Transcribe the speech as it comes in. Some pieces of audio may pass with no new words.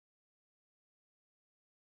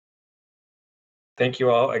Thank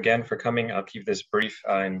you all again for coming. I'll keep this brief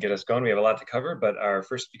and get us going. We have a lot to cover, but our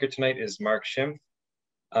first speaker tonight is Mark Schimpf.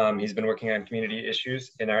 He's been working on community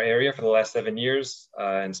issues in our area for the last 7 years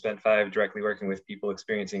and spent 5 directly working with people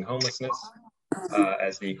experiencing homelessness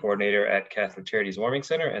as the coordinator at Catholic Charities Warming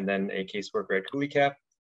Center and then a caseworker at Cooley Cap.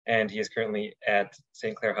 And he is currently at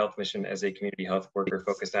St. Clair Health Mission as a community health worker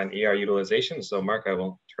focused on ER utilization. So Mark, I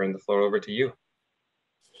will turn the floor over to you.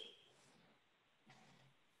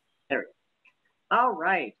 All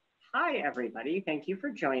right. Hi, everybody. Thank you for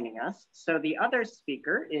joining us. So the other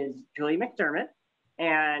speaker is Julie McDermid.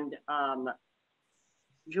 And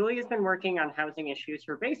Julie has been working on housing issues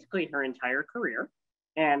for basically her entire career.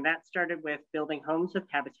 And that started with building homes with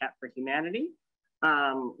Habitat for Humanity,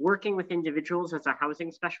 working with individuals as a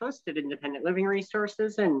housing specialist at Independent Living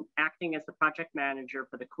Resources, and acting as the project manager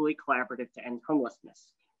for the Cooley Collaborative to End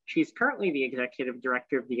Homelessness. She's currently the executive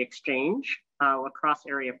director of the Exchange, La Crosse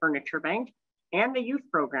Area Furniture Bank, and the youth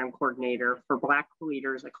program coordinator for Black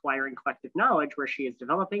leaders acquiring collective knowledge, where she is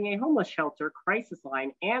developing a homeless shelter, crisis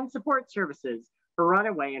line, and support services for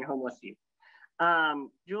runaway and homeless youth.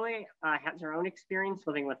 Julie has her own experience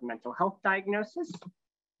living with a mental health diagnosis,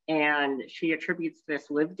 and she attributes this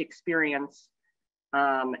lived experience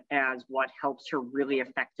as what helps her really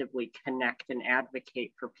effectively connect and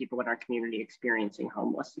advocate for people in our community experiencing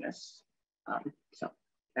homelessness. So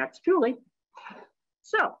that's Julie.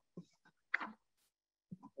 So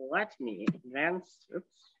let me advance.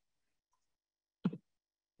 Oops.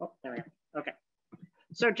 Oh, there we go. Okay.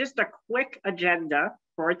 So just a quick agenda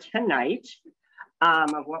for tonight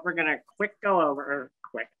of what we're going to go over.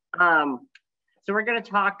 So we're going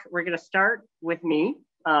to start with me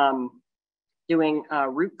doing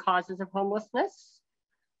root causes of homelessness.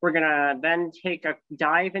 We're going to then take a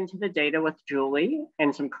dive into the data with Julie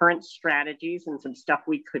and some current strategies and some stuff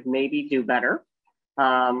we could maybe do better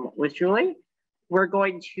with Julie. We're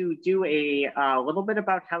going to do a little bit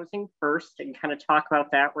about housing first and kind of talk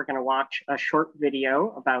about that. We're going to watch a short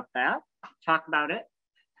video about that, talk about it.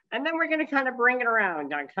 And then we're going to kind of bring it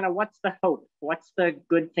around on kind of what's the hope, what's the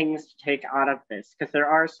good things to take out of this, because there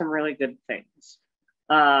are some really good things.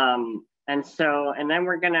 And then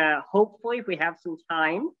we're going to, hopefully, if we have some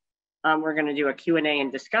time, we're going to do a Q&A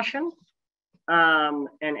and discussion and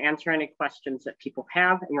answer any questions that people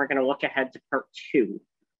have. And we're going to look ahead to part 2.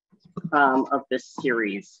 Of this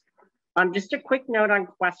series. Just a quick note on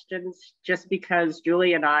questions, just because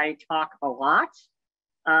Julie and I talk a lot,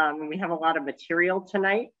 and we have a lot of material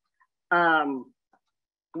tonight,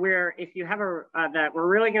 where if you have that we're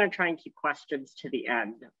really going to try and keep questions to the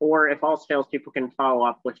end, or if all fails, people can follow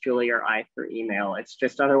up with Julie or I through email. It's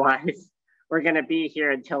just otherwise we're going to be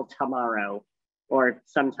here until tomorrow or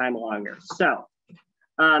sometime longer. So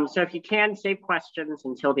if you can, save questions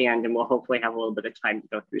until the end, and we'll hopefully have a little bit of time to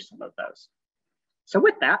go through some of those. So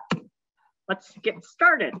with that, let's get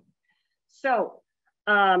started. So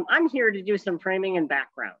I'm here to do some framing and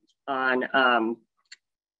background on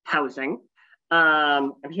housing.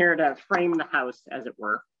 I'm here to frame the house, as it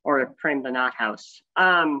were, or frame the not house.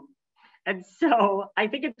 And so I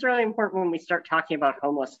think it's really important when we start talking about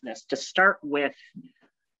homelessness to start with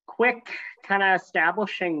quick kind of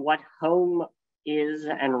establishing what home is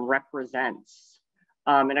and represents.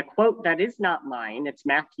 And a quote that is not mine, it's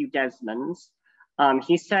Matthew Desmond's.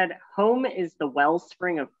 He said, "Home is the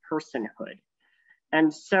wellspring of personhood."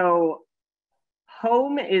 And so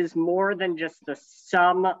home is more than just the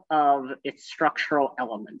sum of its structural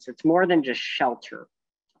elements. It's more than just shelter.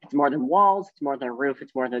 It's more than walls, it's more than a roof,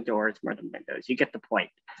 it's more than a door, it's more than windows. You get the point.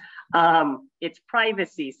 It's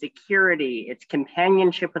privacy, security, it's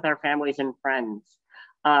companionship with our families and friends.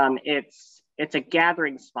 It's a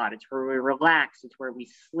gathering spot. It's where we relax. It's where we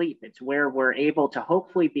sleep. It's where we're able to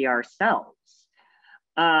hopefully be ourselves.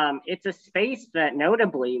 It's a space that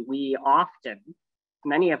notably we often,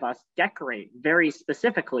 many of us, decorate very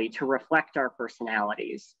specifically to reflect our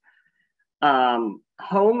personalities.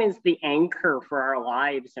 Home is the anchor for our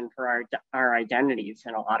lives and for our identities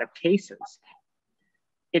in a lot of cases.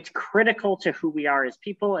 It's critical to who we are as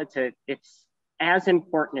people. It's as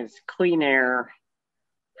important as clean air,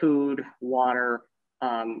 food, water.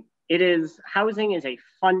 Housing is a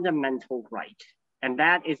fundamental right. And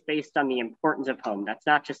that is based on the importance of home. That's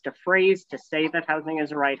not just a phrase to say that housing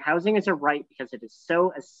is a right. Housing is a right because it is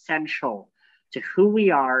so essential to who we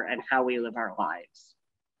are and how we live our lives.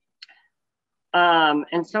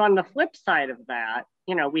 And so on the flip side of that,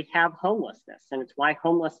 we have homelessness, and it's why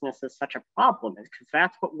homelessness is such a problem, is because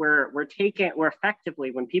that's what we're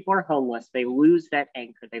effectively, when people are homeless, they lose that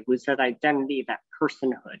anchor, they lose that identity, that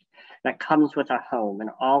personhood that comes with a home, and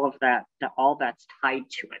all that's tied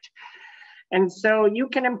to it. And so you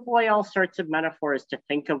can employ all sorts of metaphors to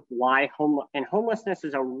think of why homelessness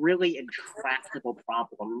is a really intractable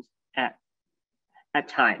problem at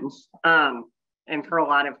times, and for a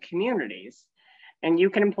lot of communities. And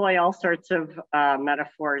you can employ all sorts of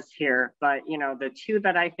metaphors here, but the two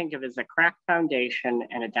that I think of is a cracked foundation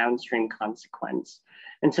and a downstream consequence.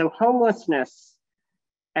 And so homelessness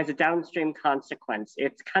as a downstream consequence,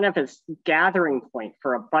 it's kind of a gathering point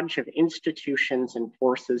for a bunch of institutions and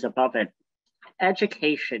forces above it.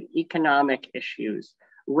 Education, economic issues,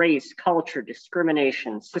 race, culture,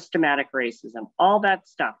 discrimination, systematic racism, all that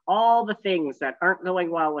stuff, all the things that aren't going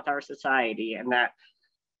well with our society, and that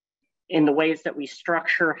in the ways that we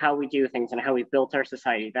structure how we do things and how we built our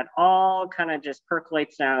society, that all kind of just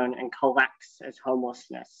percolates down and collects as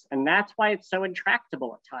homelessness. And that's why it's so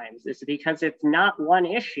intractable at times, is because it's not one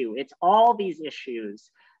issue, it's all these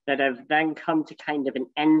issues that have then come to kind of an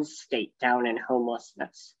end state down in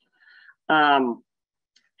homelessness.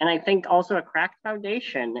 And I think also a cracked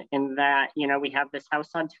foundation in that, we have this house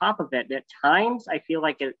on top of it. And at times I feel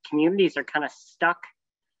like communities are kind of stuck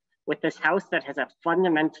with this house that has a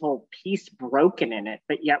fundamental piece broken in it,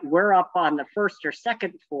 but yet we're up on the first or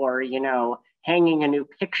second floor, hanging a new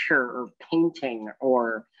picture or painting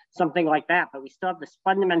or something like that, but we still have this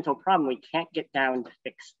fundamental problem. We can't get down to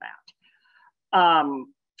fix that.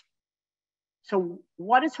 So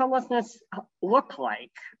what does homelessness look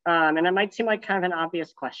like? And it might seem like kind of an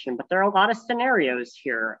obvious question, but there are a lot of scenarios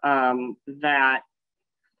here that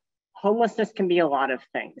homelessness can be a lot of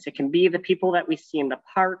things. It can be the people that we see in the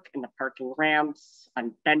park, in the parking ramps,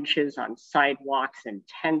 on benches, on sidewalks, and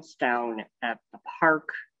tents down at the park,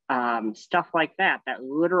 stuff like that, that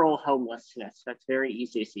literal homelessness. That's very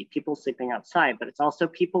easy to see, people sleeping outside, but it's also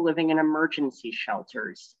people living in emergency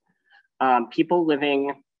shelters, people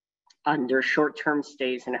living under short-term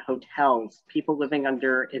stays in hotels, people living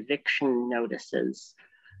under eviction notices,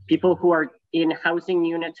 people who are in housing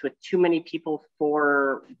units with too many people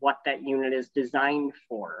for what that unit is designed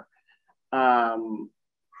for.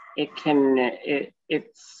 It's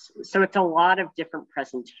a lot of different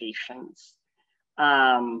presentations.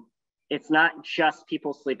 It's not just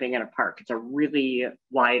people sleeping in a park. It's a really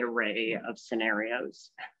wide array of scenarios.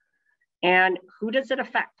 And who does it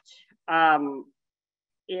affect?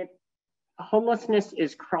 Homelessness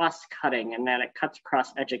is cross-cutting in that it cuts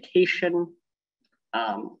across education,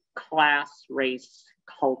 class, race,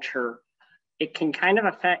 culture. It can kind of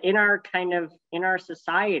affect in our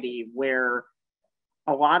society where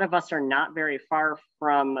a lot of us are not very far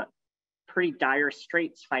from pretty dire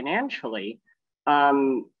straits financially.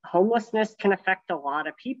 Homelessness can affect a lot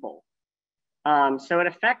of people. So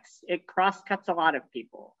it cross-cuts a lot of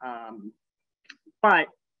people. But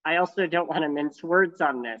I also don't want to mince words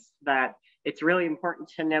on this, that it's really important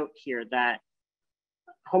to note here that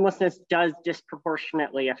homelessness does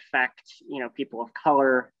disproportionately affect, people of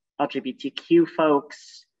color, LGBTQ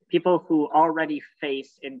folks, people who already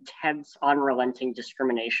face intense, unrelenting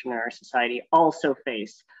discrimination in our society also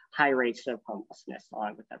face high rates of homelessness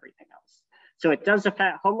along with everything else. So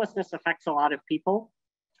homelessness affects a lot of people.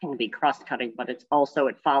 It can be cross-cutting, but it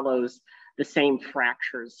follows the same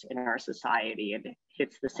fractures in our society and it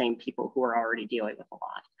hits the same people who are already dealing with a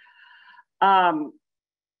lot.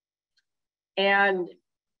 And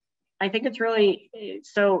I think it's really,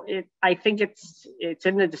 I think it's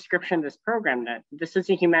in the description of this program that this is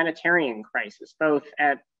a humanitarian crisis, both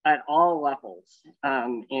at all levels,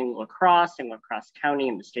 in La Crosse County,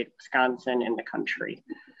 in the state of Wisconsin, in the country.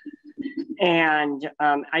 And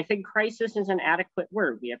I think crisis is an adequate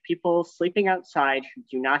word. We have people sleeping outside who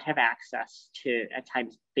do not have access to, at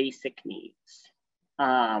times, basic needs.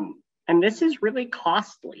 And this is really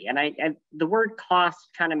costly. And the word cost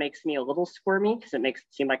kind of makes me a little squirmy because it makes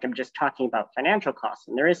it seem like I'm just talking about financial costs,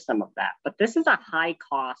 and there is some of that. But this is a high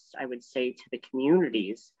cost, I would say, to the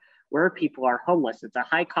communities where people are homeless. It's a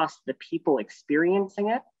high cost to the people experiencing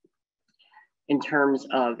it in terms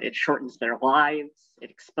of it shortens their lives, it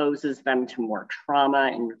exposes them to more trauma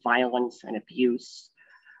and violence and abuse.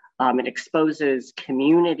 It exposes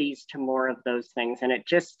communities to more of those things, and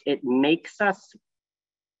it makes us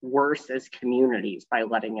worse as communities by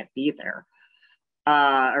letting it be there.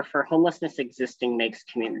 Or for homelessness existing makes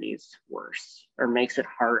communities worse or makes it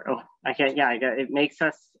hard. It makes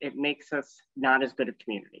us not as good of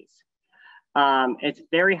communities. It's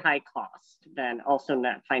very high cost then also in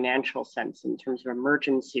that financial sense in terms of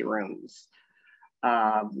emergency rooms,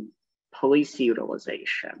 police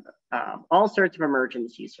utilization, all sorts of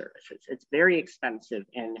emergency services. It's very expensive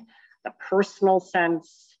in the personal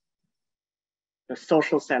sense, the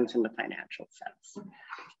social sense, and the financial sense.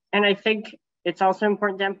 And I think it's also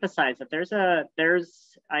important to emphasize that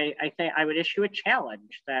I think I would issue a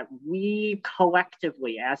challenge that we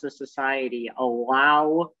collectively as a society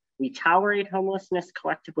we tolerate homelessness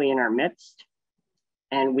collectively in our midst,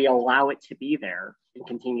 and we allow it to be there and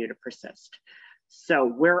continue to persist. So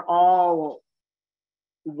we're all,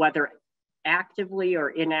 whether actively or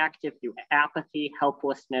inactive through apathy,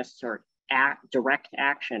 helplessness, or direct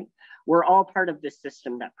action, we're all part of this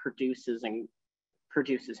system that produces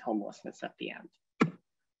homelessness at the end.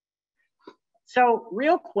 So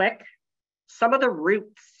real quick, some of the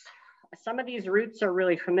roots. Some of these roots are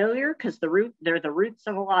really familiar because they're the roots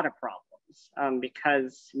of a lot of problems,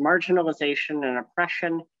 because marginalization and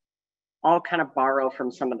oppression all kind of borrow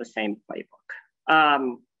from some of the same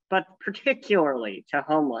playbook. But particularly to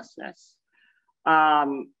homelessness,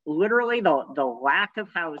 literally the lack of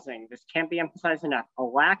housing, this can't be emphasized enough, a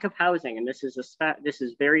lack of housing, and this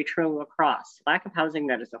is very true across, lack of housing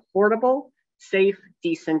that is affordable, safe,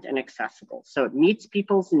 decent, and accessible. So it meets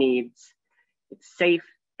people's needs, it's safe,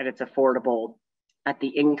 and it's affordable at the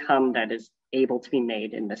income that is able to be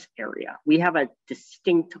made in this area. We have a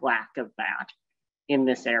distinct lack of that in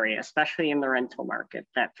this area, especially in the rental market,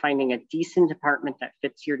 that finding a decent apartment that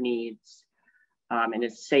fits your needs and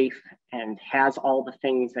is safe and has all the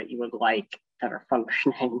things that you would like that are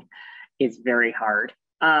functioning is very hard.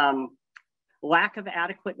 Lack of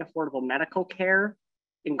adequate and affordable medical care,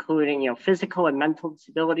 including physical and mental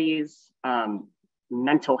disabilities,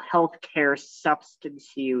 mental health care,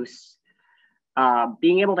 substance use,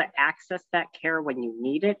 being able to access that care when you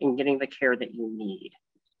need it and getting the care that you need.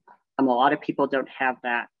 A lot of people don't have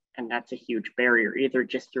that, and that's a huge barrier, either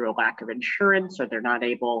just through a lack of insurance or they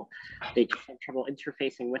have trouble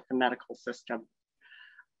interfacing with the medical system.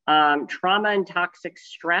 Trauma and toxic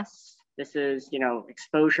stress. This is,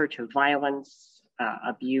 exposure to violence,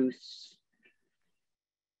 abuse,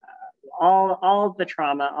 all of the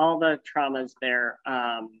trauma, all the traumas there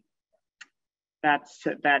that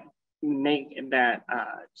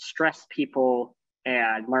stress people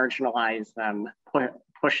and marginalize them,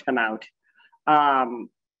 push them out.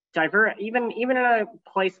 Even in a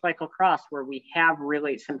place like La Crosse, where we have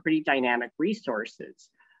really some pretty dynamic resources,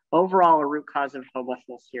 overall a root cause of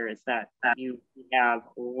homelessness here is that we have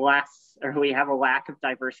a lack of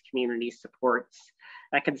diverse community supports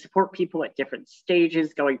that can support people at different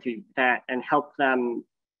stages going through that and help them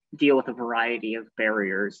deal with a variety of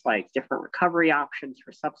barriers, like different recovery options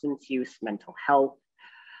for substance use, mental health,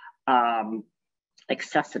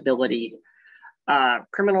 accessibility,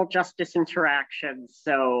 criminal justice interactions.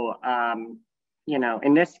 So,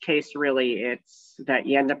 in this case, really, it's that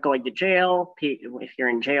you end up going to jail. If you're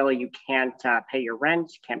in jail, you can't pay your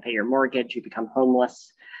rent, can't pay your mortgage, you become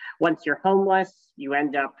homeless. Once you're homeless, you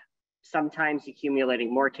end up sometimes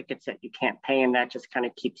accumulating more tickets that you can't pay, and that just kind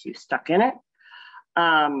of keeps you stuck in it.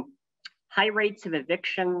 High rates of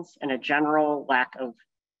evictions and a general lack of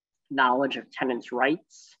knowledge of tenants'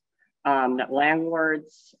 rights, that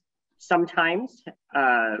landlords sometimes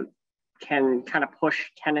can kind of push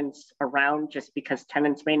tenants around just because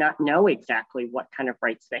tenants may not know exactly what kind of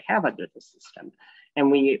rights they have under the system. And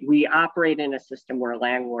we operate in a system where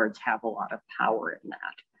landlords have a lot of power in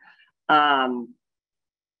that.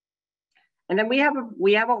 And then we have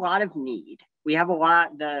a lot of need. We have a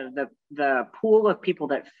lot, the pool of people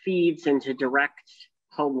that feeds into direct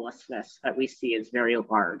homelessness that we see is very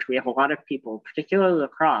large. We have a lot of people, particularly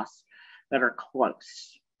across, that are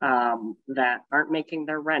close, that aren't making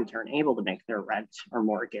their rent, aren't able to make their rent or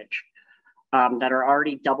mortgage, that are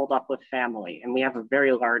already doubled up with family. And we have a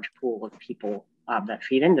very large pool of people that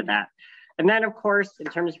feed into that. And then, of course, in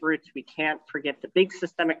terms of roots, we can't forget the big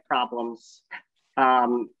systemic problems.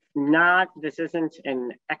 This isn't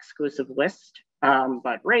an exclusive list,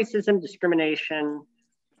 but racism, discrimination,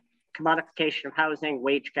 commodification of housing,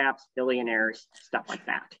 wage gaps, billionaires, stuff like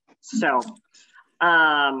that. So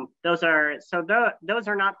those are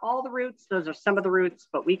not all the roots. Those are some of the roots,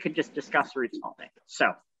 but we could just discuss roots all day.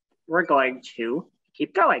 So we're going to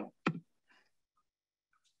keep going.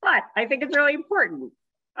 But I think it's really important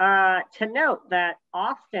to note that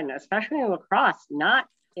often, especially in La Crosse,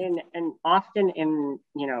 often in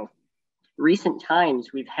recent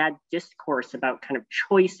times, we've had discourse about kind of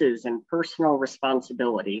choices and personal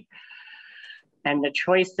responsibility, and the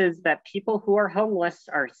choices that people who are homeless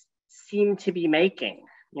seem to be making.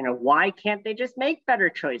 Why can't they just make better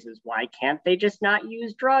choices? Why can't they just not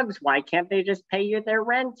use drugs? Why can't they just pay you their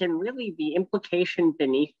rent? And really the implication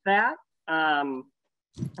beneath that,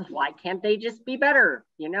 why can't they just be better,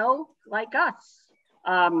 like us?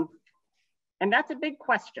 And that's a big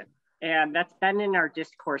question. And that's been in our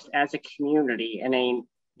discourse as a community in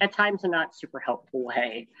at times a not super helpful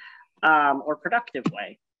way. or productive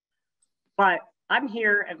way. But I'm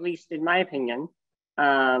here, at least in my opinion,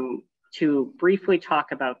 to briefly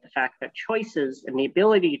talk about the fact that choices and the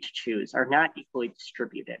ability to choose are not equally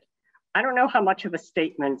distributed. I don't know how much of a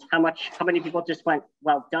statement, how many people just went,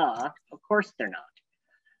 well, duh, of course they're not.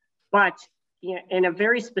 But in a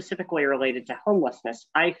very specific way related to homelessness,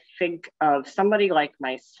 I think of somebody like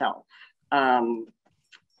myself.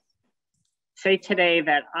 Say today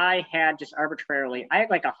that I had just arbitrarily, I had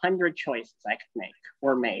like 100 choices I could make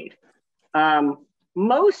or made.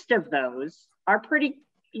 Most of those are pretty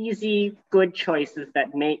easy, good choices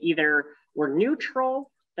that may either were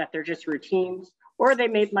neutral, that they're just routines, or they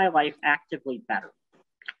made my life actively better.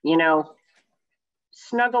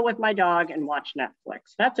 Snuggle with my dog and watch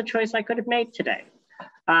Netflix. That's a choice I could have made today.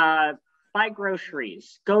 Buy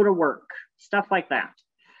groceries, go to work, stuff like that.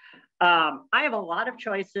 I have a lot of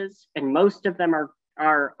choices, and most of them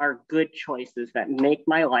are good choices that make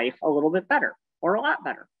my life a little bit better or a lot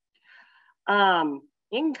better.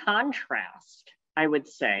 In contrast, I would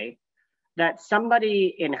say that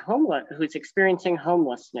somebody who's experiencing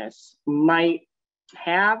homelessness might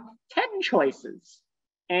have 10 choices,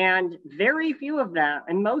 and very few of them,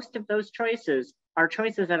 and most of those choices are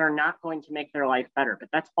choices that are not going to make their life better, but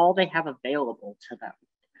that's all they have available to them.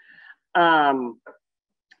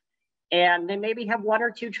 And they maybe have 1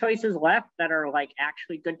 or 2 choices left that are like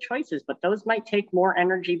actually good choices, but those might take more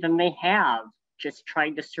energy than they have just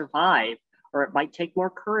trying to survive, or it might take more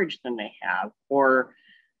courage than they have, or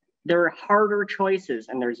they're harder choices,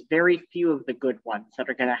 and there's very few of the good ones that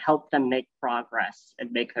are going to help them make progress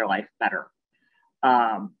and make their life better.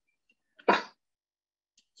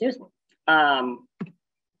 Excuse me.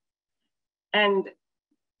 And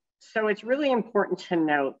so it's really important to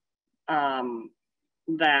note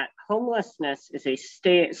that homelessness is a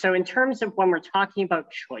state. So in terms of when we're talking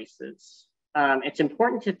about choices, it's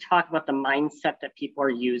important to talk about the mindset that people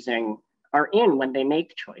are in when they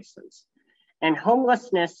make choices. And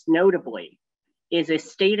homelessness, notably, is a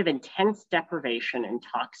state of intense deprivation and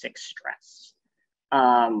toxic stress.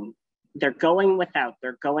 They're going without,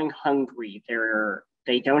 they're going hungry,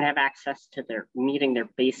 they don't have access to meeting their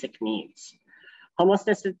basic needs.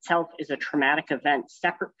 Homelessness itself is a traumatic event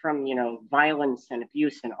separate from, violence and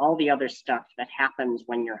abuse and all the other stuff that happens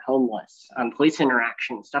when you're homeless, police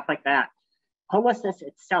interaction, stuff like that. Homelessness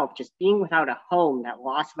itself, just being without a home, that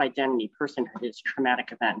loss of identity, personhood, is a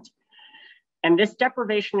traumatic event. And this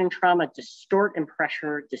deprivation and trauma distort and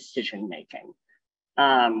pressure decision-making.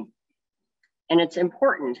 And it's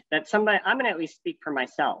important that somebody, I'm gonna at least speak for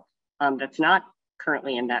myself, that's not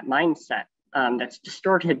currently in that mindset, that's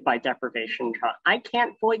distorted by deprivation and trauma. I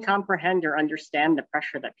can't fully comprehend or understand the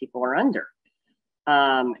pressure that people are under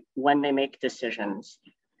when they make decisions.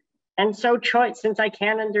 And so since I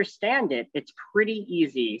can't understand it, it's pretty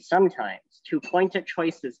easy sometimes to point at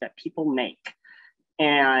choices that people make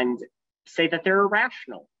and say that they're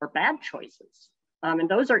irrational or bad choices. And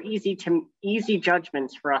those are easy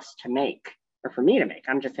judgments for us to make, or for me to make.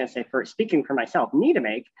 I'm just gonna say, speaking for myself, me to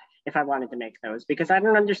make if I wanted to make those, because I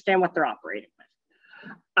don't understand what they're operating with.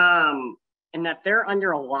 And that they're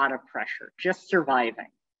under a lot of pressure, just surviving.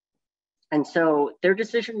 And so their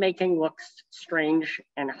decision-making looks strange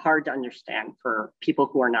and hard to understand for people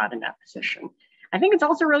who are not in that position. I think it's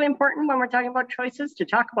also really important when we're talking about choices to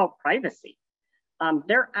talk about privacy.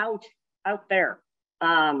 They're out there.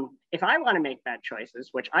 If I want to make bad choices,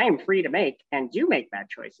 which I am free to make and do make bad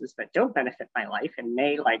choices that don't benefit my life and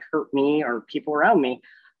may hurt me or people around me,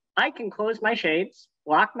 I can close my shades,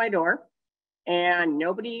 lock my door, and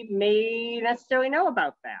nobody may necessarily know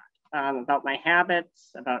about that, about my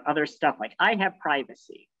habits, about other stuff. I have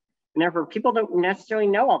privacy. And therefore, people don't necessarily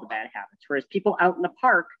know all the bad habits. Whereas people out in the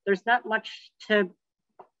park, there's not much to,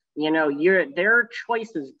 their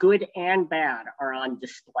choices, good and bad, are on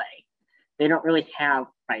display. They don't really have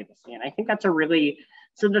privacy. And I think that's I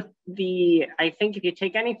think if you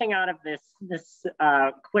take anything out of this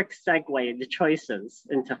quick segue into choices,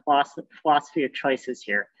 into philosophy of choices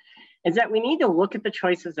here, is that we need to look at the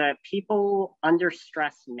choices that people under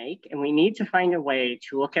stress make, and we need to find a way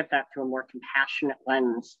to look at that through a more compassionate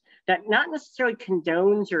lens that not necessarily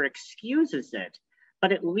condones or excuses it,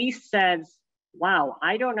 but at least says, wow,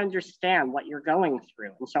 I don't understand what you're going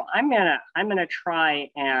through. And so I'm gonna try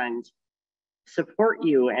and support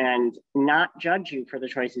you and not judge you for the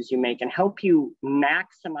choices you make and help you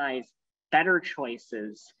maximize better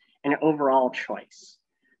choices and overall choice.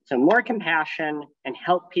 So more compassion and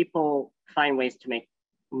help people find ways to make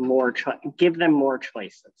give them more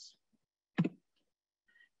choices.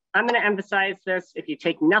 I'm going to emphasize this. If you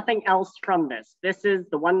take nothing else from this, this is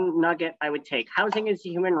the one nugget I would take. Housing is a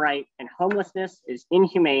human right, and homelessness is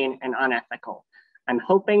inhumane and unethical. I'm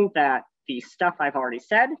hoping that the stuff I've already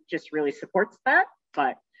said just really supports that.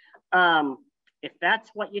 But if that's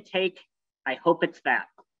what you take, I hope it's that.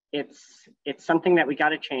 It's something that we got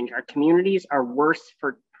to change. Our communities are worse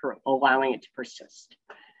for allowing it to persist.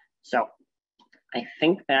 So I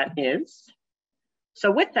think that is.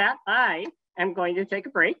 So with that, I am going to take a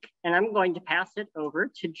break, and I'm going to pass it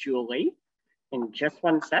over to Julie in just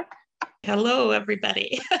one sec. Hello,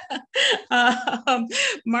 everybody.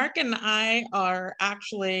 Mark and I are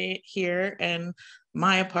actually here in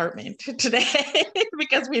my apartment today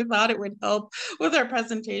because we thought it would help with our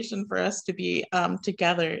presentation for us to be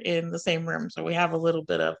together in the same room. So we have a little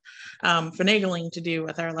bit of finagling to do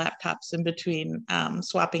with our laptops in between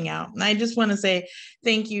swapping out. And I just want to say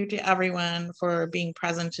thank you to everyone for being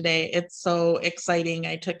present today. It's so exciting.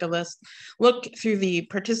 I took a look through the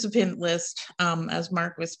participant list as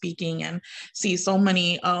Mark was speaking and see so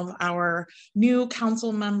many of our new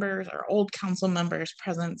council members, our old council members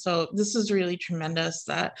present. So this is really tremendous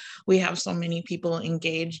that we have so many people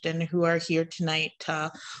engaged and who are here tonight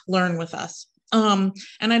to learn with us. And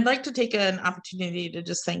I'd like to take an opportunity to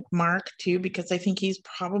just thank Mark too, because I think he's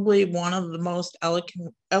probably one of the most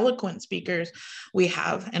eloquent speakers we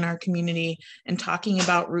have in our community in talking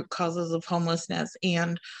about root causes of homelessness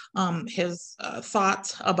and his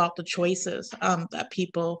thoughts about the choices that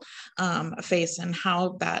people face and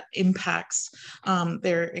how that impacts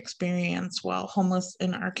their experience while homeless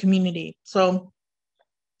in our community. So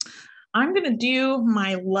I'm going to do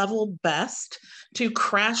my level best to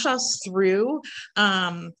crash us through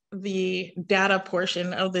the data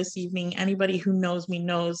portion of this evening. Anybody who knows me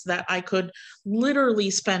knows that I could literally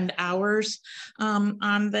spend hours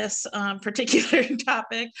on this particular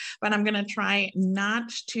topic, but I'm going to try not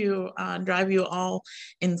to drive you all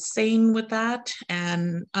insane with that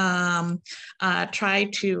and try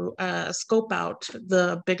to scope out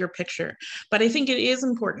the bigger picture. But I think it is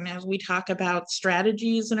important as we talk about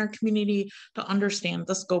strategies in our community to understand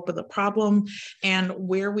the scope of the problem and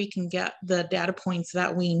where we can get the data points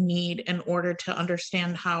that we need in order to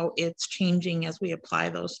understand how it's changing as we apply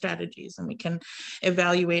those strategies and we can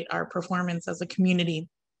evaluate our performance as a community.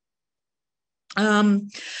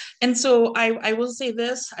 And so I will say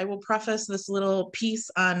this, I will preface this little piece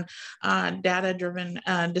on data-driven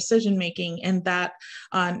decision-making and that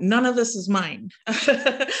none of this is mine.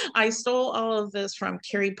 I stole all of this from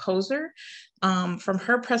Carrie Poser. From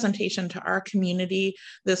her presentation to our community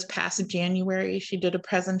this past January. She did a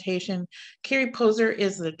presentation. Carrie Poser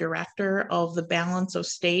is the director of the Balance of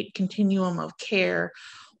State Continuum of Care.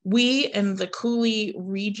 We in the Cooley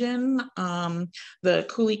region, the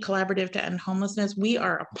Cooley Collaborative to End Homelessness, we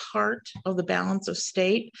are a part of the Balance of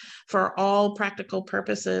State for all practical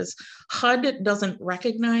purposes. HUD doesn't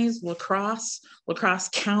recognize La Crosse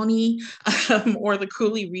County, or the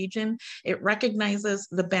Cooley region. It recognizes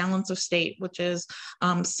the Balance of State, which is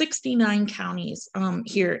 69 counties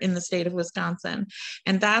here in the state of Wisconsin.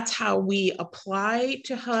 And that's how we apply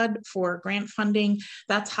to HUD for grant funding.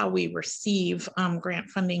 That's how we receive grant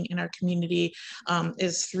funding in our community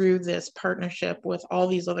is through this partnership with all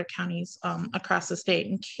these other counties across the state.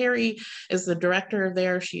 And Carrie is the director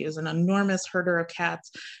there. She is an enormous herder of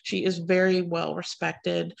cats. She is very well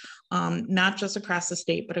respected, not just across the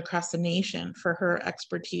state, but across the nation for her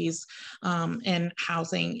expertise in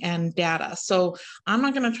housing and data. So I'm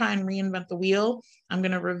not going to try and reinvent the wheel. I'm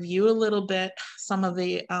going to review a little bit some of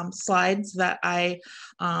the slides that I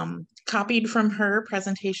copied from her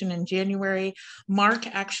presentation in January. Mark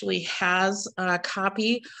actually has a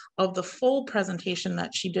copy of the full presentation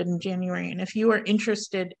that she did in January. And if you are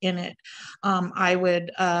interested in it, I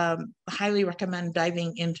would highly recommend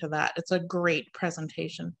diving into that. It's a great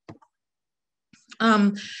presentation.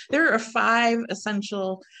 There are 5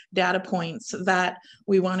 essential data points that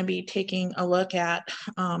we want to be taking a look at,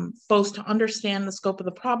 both to understand the scope of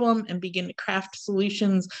the problem and begin to craft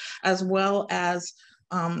solutions, as well as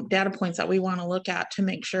data points that we want to look at to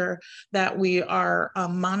make sure that we are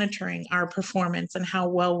monitoring our performance and how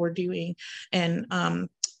well we're doing and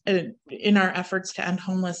in our efforts to end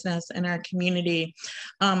homelessness in our community.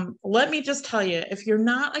 Let me just tell you, if you're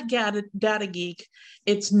not a data geek,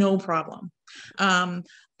 it's no problem.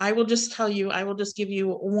 I will just tell you, I will just give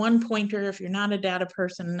you one pointer. If you're not a data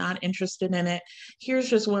person, not interested in it, here's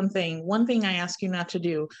just one thing. One thing I ask you not to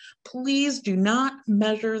do. Please do not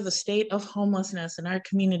measure the state of homelessness in our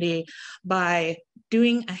community by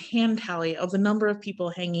doing a hand tally of the number of people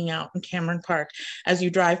hanging out in Cameron Park as you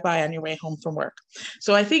drive by on your way home from work.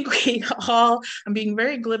 So I think we all, I'm being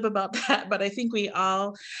very glib about that, but I think we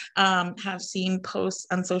all have seen posts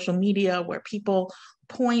on social media where people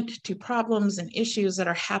point to problems and issues that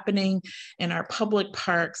are happening in our public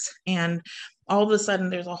parks, and all of a sudden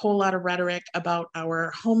there's a whole lot of rhetoric about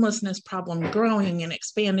our homelessness problem growing and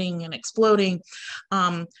expanding and exploding,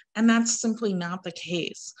 and that's simply not the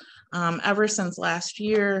case. Ever since last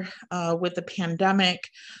year with the pandemic,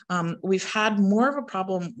 we've had more of a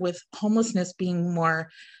problem with homelessness being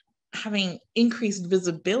having increased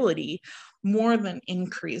visibility more than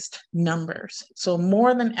increased numbers. So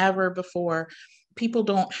more than ever before, people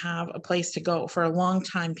don't have a place to go. For a long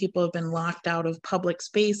time, people have been locked out of public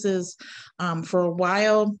spaces. For a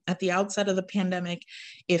while, at the outset of the pandemic,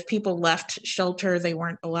 if people left shelter, they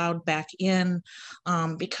weren't allowed back in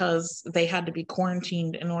because they had to be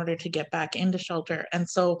quarantined in order to get back into shelter. And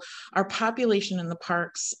so our population in the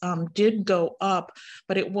parks did go up,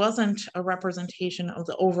 but it wasn't a representation of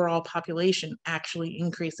the overall population actually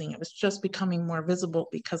increasing. It was just becoming more visible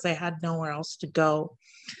because they had nowhere else to go.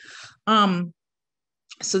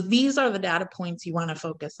 So these are the data points you want to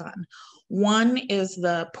focus on. One is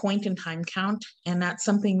the point in time count, and that's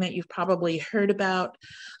something that you've probably heard about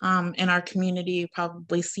in our community. You've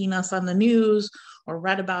probably seen us on the news or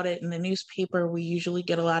read about it in the newspaper. We usually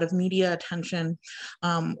get a lot of media attention.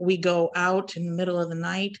 We go out in the middle of the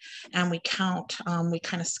night and we count. We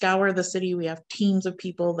kind of scour the city. We have teams of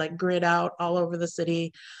people that grid out all over the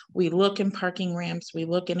city. We look in parking ramps, we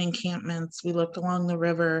look in encampments, we look along the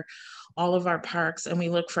river, all of our parks, and we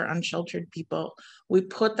look for unsheltered people. We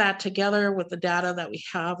put that together with the data that we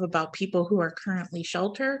have about people who are currently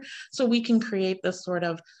sheltered, so we can create this sort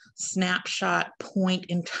of snapshot point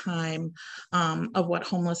in time of what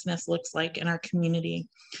homelessness looks like in our community.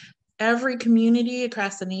 Every community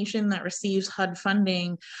across the nation that receives HUD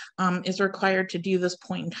funding is required to do this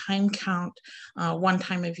point in time count one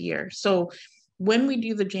time of year. So when we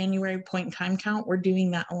do the January point in time count, we're doing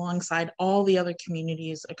that alongside all the other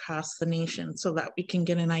communities across the nation so that we can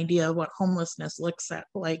get an idea of what homelessness looks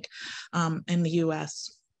like in the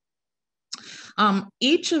US.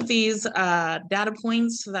 Each of these data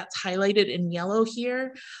points that's highlighted in yellow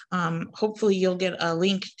here, hopefully you'll get a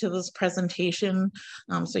link to this presentation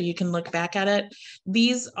so you can look back at it.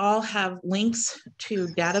 These all have links to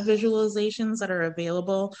data visualizations that are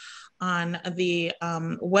available on the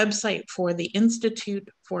website for the Institute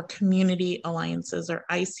for Community Alliances, or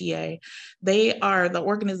ICA. They are the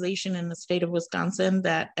organization in the state of Wisconsin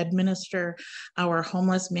that administer our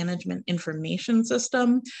homeless management information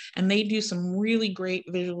system, and they do some really great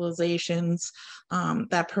visualizations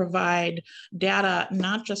that provide data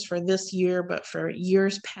not just for this year, but for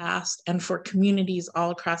years past and for communities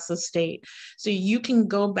all across the state. So you can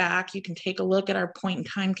go back, you can take a look at our point in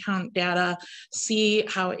time count data, see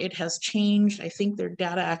how it has changed. I think their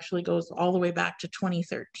data actually goes all the way back to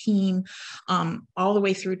 2013, all the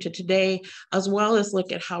way through to today, as well as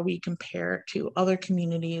look at how we compare to other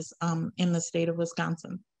communities in the state of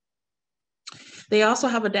Wisconsin. They also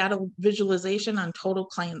have a data visualization on total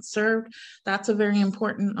clients served. That's a very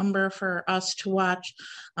important number for us to watch.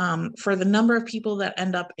 For the number of people that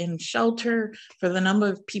end up in shelter, for the number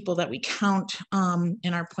of people that we count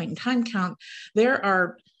in our point in time count, there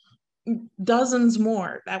are dozens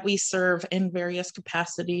more that we serve in various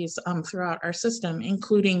capacities throughout our system,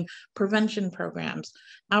 including prevention programs,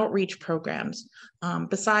 outreach programs.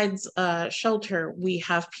 Besides shelter, we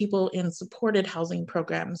have people in supported housing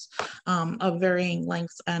programs of varying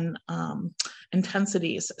lengths and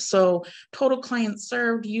intensities. So total clients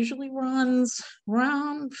served usually runs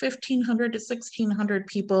around 1,500 to 1,600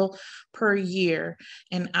 people per year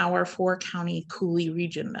in our 4-county Cooley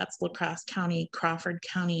region. That's La Crosse County, Crawford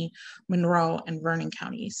County, Monroe, and Vernon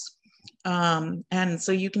counties. And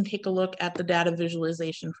so you can take a look at the data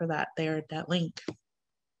visualization for that there at that link.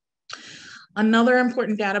 Another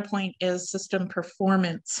important data point is system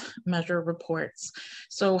performance measure reports.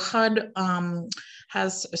 So HUD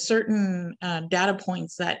has certain data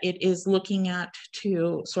points that it is looking at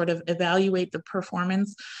to sort of evaluate the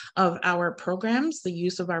performance of our programs, the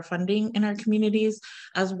use of our funding in our communities,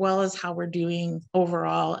 as well as how we're doing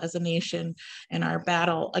overall as a nation in our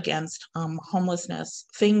battle against homelessness.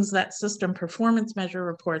 Things that system performance measure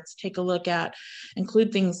reports take a look at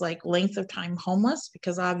include things like length of time homeless,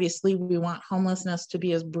 because obviously we want want homelessness to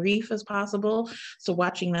be as brief as possible. So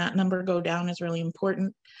watching that number go down is really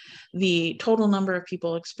important. The total number of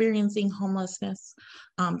people experiencing homelessness,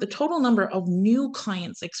 the total number of new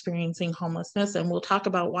clients experiencing homelessness, and we'll talk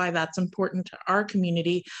about why that's important to our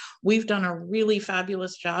community. We've done a really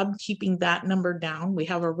fabulous job keeping that number down. We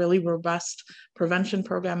have a really robust prevention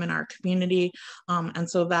program in our community, and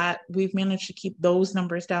so that we've managed to keep those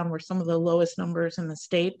numbers down. We're some of the lowest numbers in the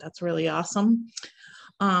state. That's really awesome.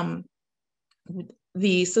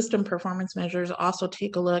 The system performance measures also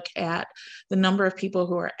take a look at the number of people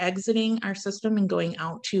who are exiting our system and going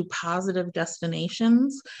out to positive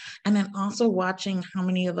destinations, and then also watching how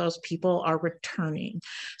many of those people are returning.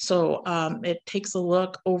 So it takes a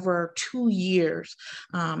look over 2 years.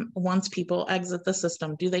 Once people exit the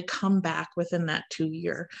system, do they come back within that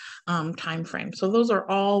 2-year time frame? So those are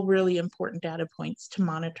all really important data points to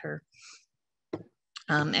monitor.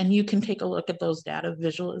 And you can take a look at those data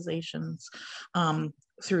visualizations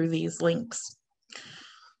through these links.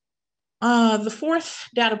 The fourth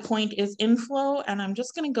data point is inflow, and I'm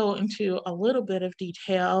just going to go into a little bit of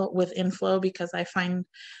detail with inflow because I find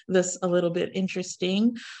this a little bit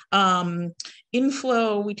interesting.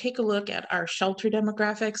 Inflow, we take a look at our shelter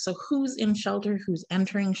demographics, so who's in shelter, who's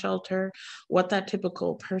entering shelter, what that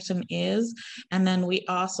typical person is, and then we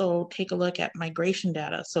also take a look at migration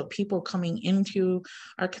data, so people coming into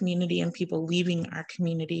our community and people leaving our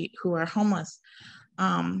community who are homeless.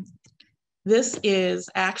 This is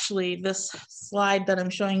actually, this slide that I'm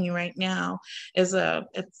showing you right now is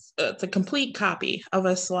it's a complete copy of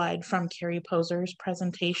a slide from Carrie Poser's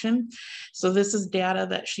presentation. So this is data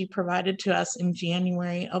that she provided to us in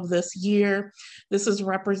January of this year. This is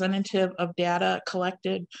representative of data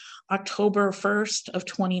collected October 1st of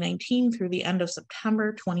 2019 through the end of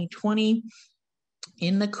September 2020.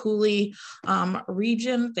 In the Cooley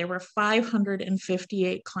region, there were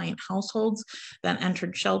 558 client households that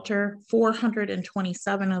entered shelter.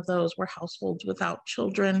 427 of those were households without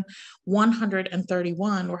children.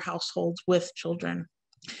 131 were households with children.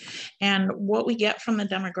 And what we get from the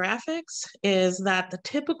demographics is that the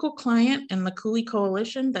typical client in the Cooley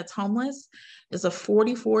Coalition that's homeless is a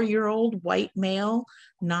 44-year-old white male,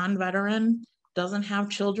 non-veteran, doesn't have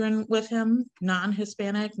children with him,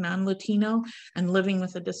 non-Hispanic, non-Latino, and living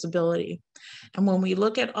with a disability. And when we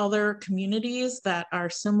look at other communities that are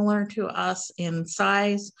similar to us in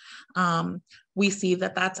size, we see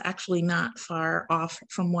that that's actually not far off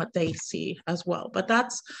from what they see as well. But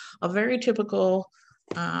that's a very typical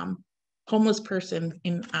homeless person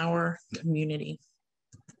in our community.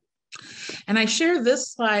 And I share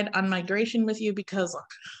this slide on migration with you because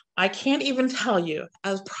I can't even tell you,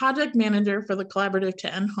 as project manager for the Collaborative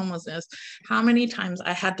to End Homelessness, how many times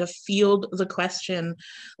I had to field the question,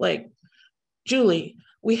 like, Julie,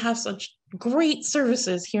 we have such great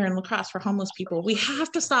services here in La Crosse for homeless people. We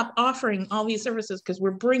have to stop offering all these services because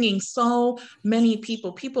we're bringing so many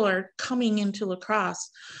people. People are coming into La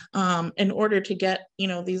Crosse in order to get,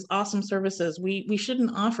 these awesome services. We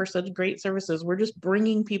shouldn't offer such great services. We're just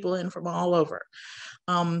bringing people in from all over.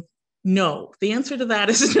 No, the answer to that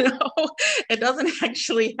is no, it doesn't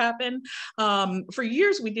actually happen. For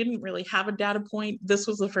years, we didn't really have a data point. This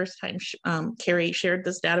was the first time Carrie shared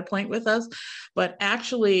this data point with us, but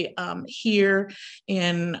actually here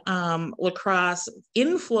in La Crosse,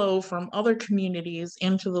 inflow from other communities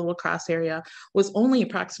into the La Crosse area was only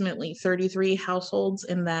approximately 33 households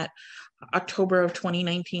in that October of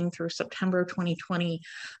 2019 through September of 2020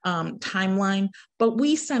 timeline, but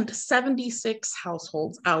we sent 76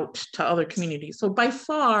 households out to other communities. So by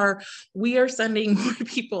far, we are sending more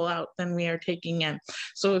people out than we are taking in.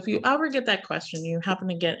 So if you ever get that question, you happen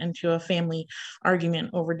to get into a family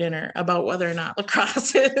argument over dinner about whether or not La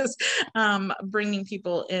Crosse is bringing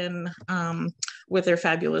people in with their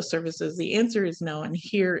fabulous services, the answer is no, and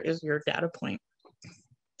here is your data point.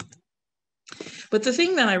 But the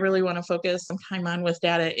thing that I really want to focus some time on with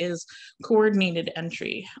data is coordinated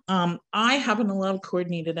entry. I happen to love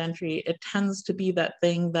coordinated entry. It tends to be that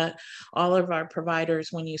thing that all of our providers,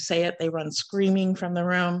 when you say it, they run screaming from the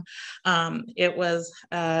room. It was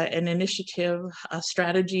an initiative, a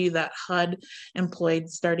strategy that HUD employed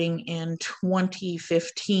starting in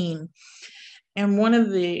 2015. And one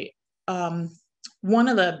of the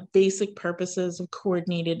basic purposes of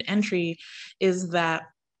coordinated entry is that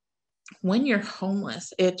when you're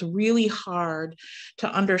homeless, it's really hard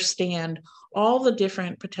to understand all the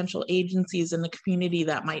different potential agencies in the community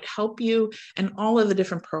that might help you and all of the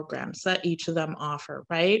different programs that each of them offer,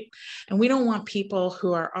 right? And we don't want people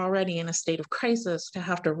who are already in a state of crisis to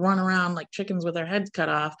have to run around like chickens with their heads cut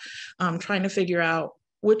off, trying to figure out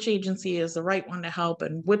which agency is the right one to help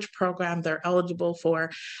and which program they're eligible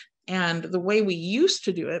for. And the way we used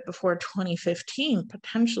to do it before 2015,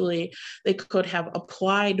 potentially they could have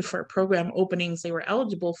applied for program openings they were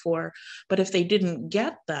eligible for, but if they didn't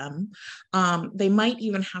get them, they might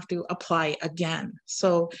even have to apply again.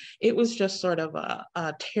 So it was just sort of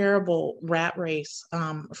a terrible rat race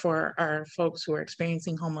for our folks who are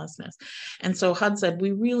experiencing homelessness. And so HUD said,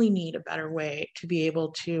 we really need a better way to be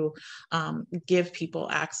able to give people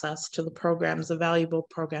access to the programs, the valuable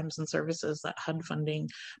programs and services that HUD funding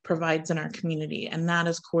provides in our community, and that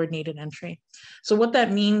is coordinated entry. So what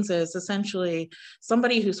that means is essentially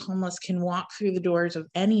somebody who's homeless can walk through the doors of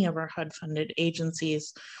any of our HUD-funded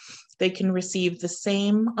agencies. They can receive the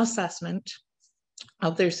same assessment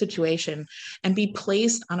of their situation and be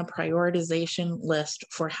placed on a prioritization list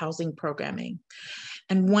for housing programming.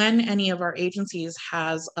 And when any of our agencies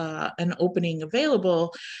has an opening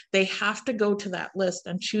available, they have to go to that list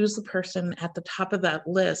and choose the person at the top of that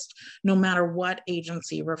list, no matter what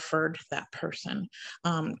agency referred that person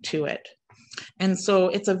to it. And so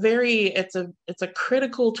it's a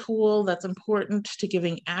critical tool that's important to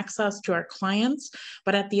giving access to our clients.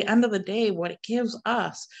 But at the end of the day, what it gives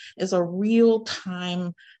us is a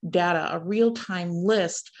real-time data, a real-time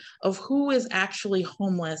list of who is actually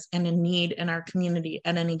homeless and in need in our community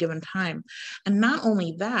at any given time. And not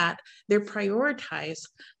only that, they're prioritized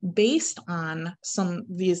based on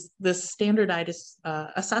this standardized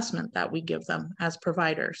assessment that we give them as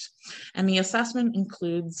providers. And the assessment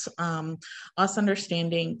includes us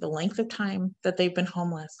understanding the length of time that they've been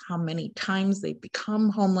homeless, how many times they've become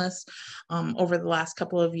homeless over the last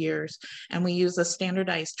couple of years. And we use a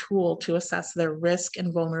standardized tool to assess their risk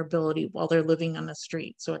and vulnerability while they're living on the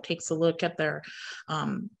street. So it takes a look at their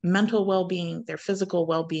mental well-being, their physical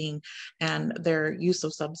well-being, and their use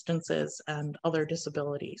of substances and other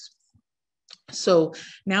disabilities. So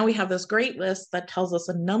now we have this great list that tells us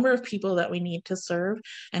a number of people that we need to serve,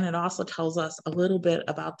 and it also tells us a little bit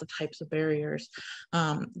about the types of barriers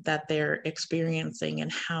that they're experiencing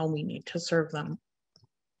and how we need to serve them.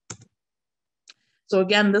 So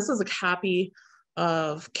again, this is a copy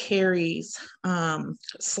of Carrie's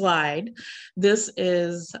slide. This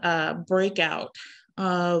is a breakout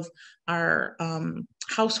of our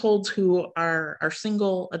households who are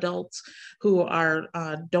single adults who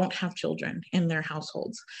don't have children in their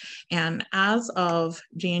households. And as of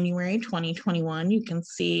January 2021, you can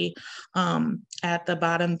see at the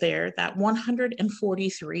bottom there that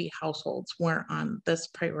 143 households were on this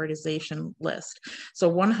prioritization list. So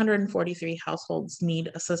 143 households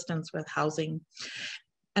need assistance with housing.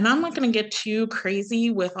 And I'm not going to get too crazy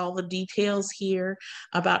with all the details here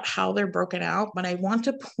about how they're broken out, but I want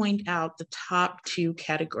to point out the top two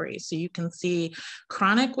categories. So you can see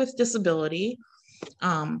chronic with disability,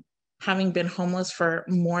 having been homeless for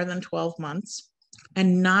more than 12 months,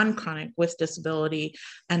 and non-chronic with disability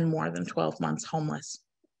and more than 12 months homeless.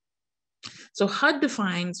 So HUD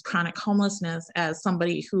defines chronic homelessness as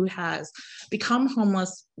somebody who has become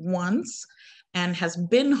homeless once and has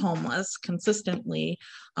been homeless consistently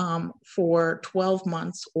for 12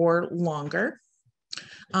 months or longer,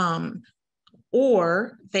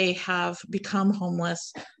 or they have become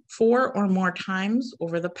homeless 4 or more times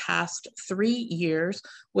over the past 3 years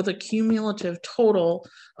with a cumulative total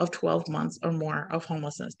of 12 months or more of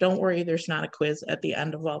homelessness. Don't worry, there's not a quiz at the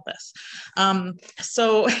end of all this.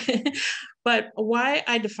 But why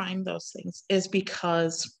I define those things is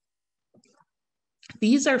because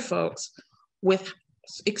these are folks with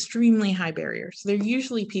extremely high barriers. They're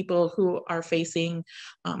usually people who are facing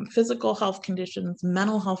physical health conditions,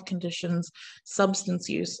 mental health conditions, substance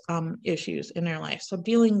use issues in their life. So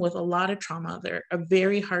dealing with a lot of trauma. They're a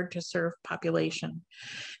very hard to serve population.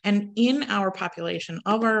 And in our population,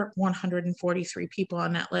 of our 143 people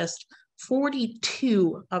on that list,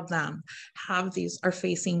 42 of them are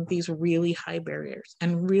facing these really high barriers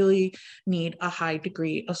and really need a high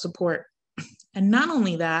degree of support. And not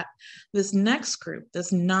only that, this next group,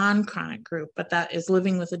 this non-chronic group, but that is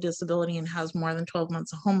living with a disability and has more than 12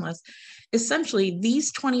 months of homeless, essentially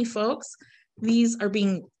these 20 folks, these are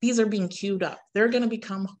being queued up. They're going to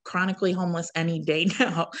become chronically homeless any day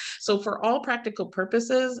now. So for all practical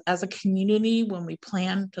purposes, as a community, when we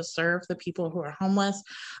plan to serve the people who are homeless,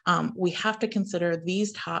 we have to consider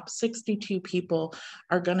these top 62 people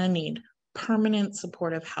are going to need permanent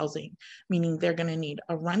supportive housing, meaning they're going to need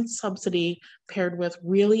a rent subsidy paired with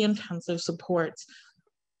really intensive supports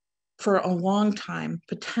for a long time,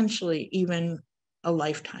 potentially even a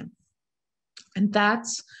lifetime. And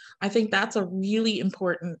I think that's a really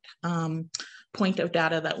important point of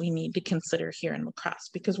data that we need to consider here in La Crosse,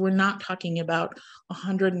 because we're not talking about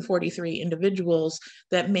 143 individuals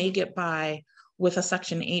that may get by with a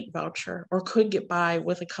Section 8 voucher, or could get by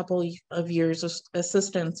with a couple of years of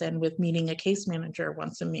assistance and with meeting a case manager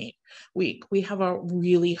once a week. We have a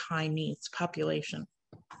really high needs population.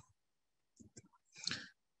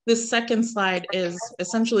 This second slide is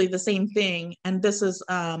essentially the same thing, and this is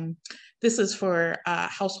for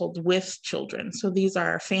households with children. So these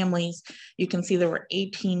are families. You can see there were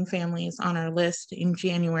 18 families on our list in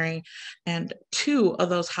January, and 2 of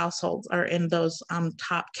those households are in those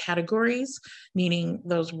top categories, meaning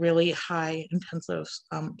those really high intensive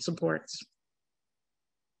supports.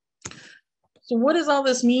 So what does all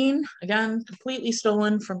this mean? Again, completely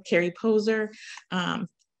stolen from Carrie Poser.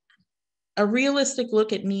 A realistic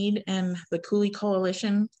look at need and the Cooley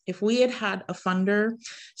Coalition. If we had had a funder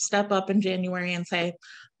step up in January and say,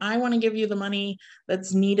 I want to give you the money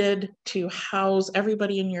that's needed to house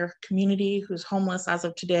everybody in your community who's homeless as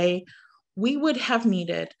of today, we would have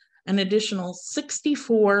needed an additional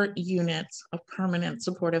 64 units of permanent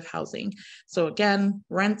supportive housing. So again,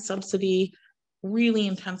 rent subsidy, really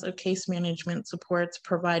intensive case management supports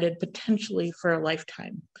provided potentially for a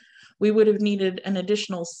lifetime. We would have needed an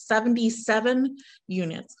additional 77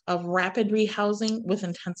 units of rapid rehousing with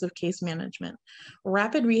intensive case management.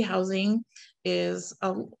 Rapid rehousing is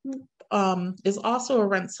also a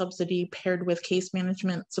rent subsidy paired with case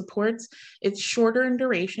management supports. It's shorter in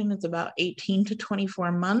duration. It's about 18 to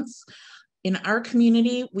 24 months. In our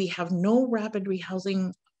community, we have no rapid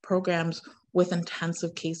rehousing programs with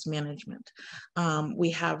intensive case management.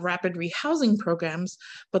 We have rapid rehousing programs,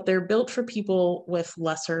 but they're built for people with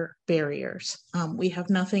lesser barriers. We have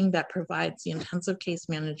nothing that provides the intensive case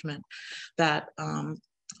management that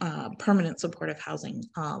permanent supportive housing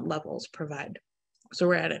levels provide. So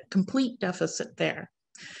we're at a complete deficit there.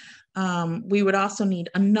 We would also need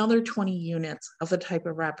another 20 units of the type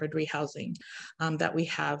of rapid rehousing that we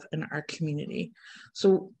have in our community.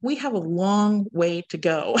 So we have a long way to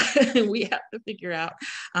go. We have to figure out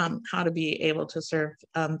how to be able to serve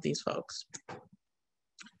these folks.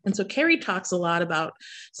 And so Carrie talks a lot about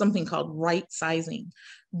something called right sizing.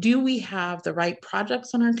 Do we have the right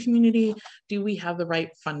projects in our community? Do we have the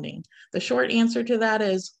right funding? The short answer to that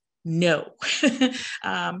is no.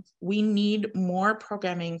 We need more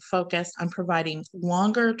programming focused on providing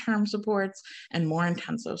longer term supports and more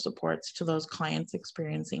intensive supports to those clients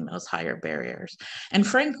experiencing those higher barriers. And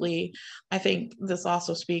frankly, I think this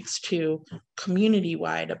also speaks to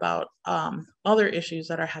community-wide about other issues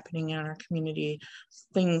that are happening in our community,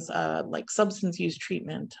 things like substance use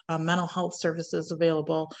treatment, mental health services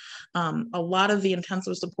available. A lot of the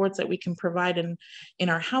intensive supports that we can provide in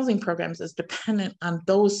our housing programs is dependent on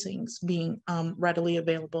those things being readily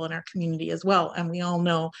available in our community as well. And we all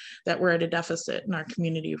know that we're at a deficit in our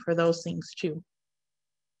community for those things too.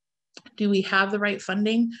 Do we have the right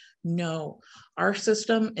funding? No. Our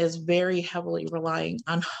system is very heavily relying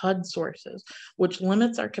on HUD sources, which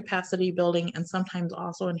limits our capacity building and sometimes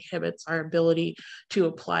also inhibits our ability to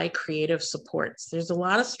apply creative supports. There's a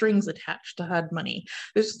lot of strings attached to HUD money.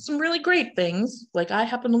 There's some really great things, like I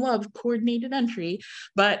happen to love coordinated entry,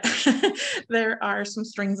 but there are some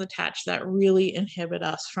strings attached that really inhibit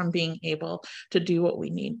us from being able to do what we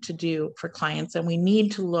need to do for clients. And we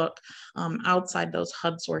need to look outside those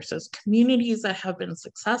HUD sources. Communities that have been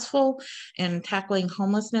successful in tackling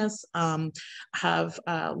homelessness have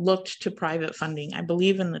looked to private funding. I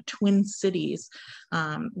believe in the Twin Cities,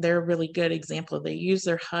 they're a really good example. They use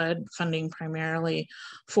their HUD funding primarily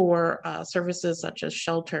for services such as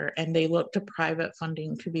shelter, and they look to private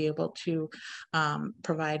funding to be able to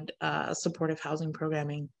provide supportive housing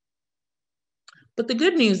programming. But the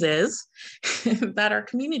good news is that our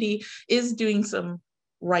community is doing some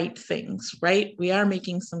right things, right? We are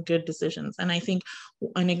making some good decisions. And I think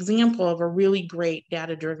an example of a really great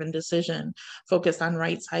data-driven decision focused on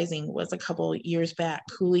right sizing was a couple of years back.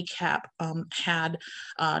 Cooley Cap had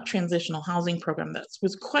a transitional housing program that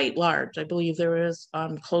was quite large. I believe there was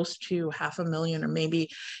close to $500,000 or maybe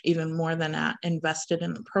even more than that invested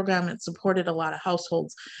in the program. It supported a lot of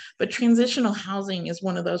households, but transitional housing is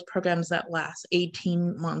one of those programs that lasts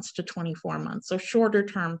 18 months to 24 months. So shorter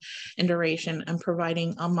term in duration and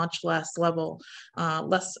providing a much less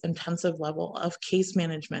intensive level of case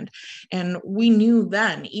management. And we knew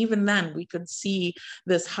then, even then, we could see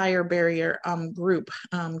this higher barrier group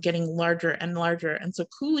getting larger and larger. And so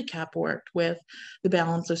Cooley Cap worked with the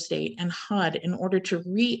Balance of State and HUD in order to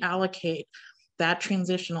reallocate that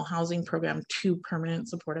transitional housing program to permanent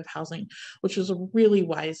supportive housing, which was a really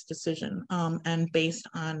wise decision and based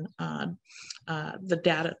on the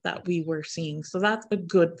data that we were seeing. So that's a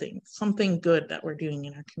good thing, something good that we're doing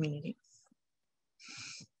in our community.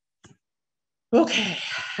 Okay,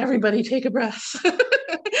 everybody take a breath.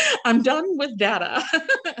 I'm done with data.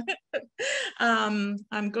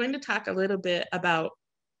 I'm going to talk a little bit about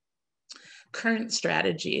current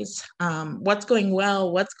strategies, what's going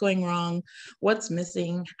well, what's going wrong, what's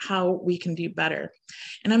missing, how we can do better.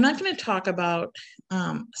 And I'm not going to talk about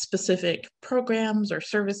specific programs or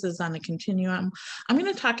services on the continuum. I'm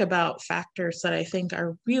going to talk about factors that I think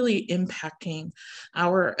are really impacting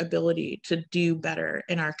our ability to do better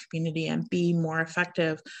in our community and be more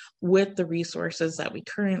effective with the resources that we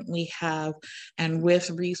currently have and with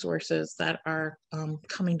resources that are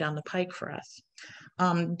coming down the pike for us.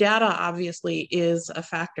 Data obviously is a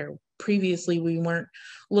factor. Previously, we weren't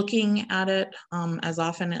looking at it as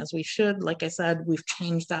often as we should. Like I said, we've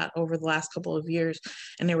changed that over the last couple of years.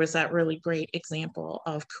 And there was that really great example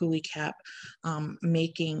of Cooley Cap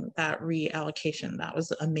making that reallocation. That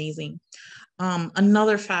was amazing.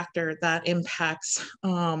 Another factor that impacts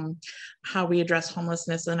how we address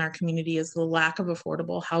homelessness in our community is the lack of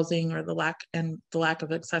affordable housing or the lack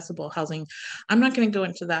of accessible housing. I'm not going to go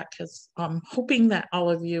into that because I'm hoping that all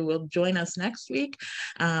of you will join us next week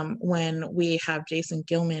when we have Jason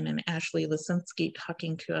Gilman and Ashley Lisinski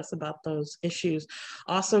talking to us about those issues.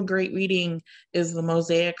 Also great reading is the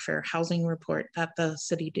Mosaic Fair Housing Report that the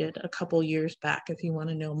city did a couple years back if you want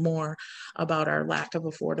to know more about our lack of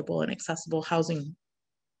affordable and accessible housing.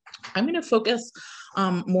 I'm going to focus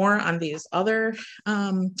more on these other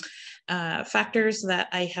factors that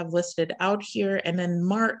I have listed out here. And then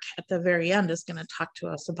Mark at the very end is going to talk to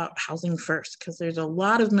us about housing first, because there's a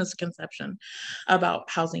lot of misconception about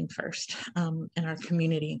housing first in our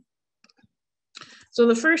community. So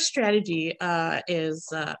the first strategy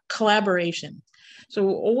is collaboration. So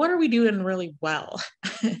what are we doing really well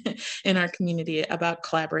in our community about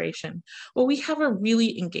collaboration? Well, we have a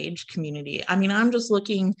really engaged community. I mean, I'm just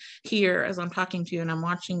looking here as I'm talking to you and I'm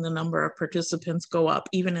watching the number of participants go up,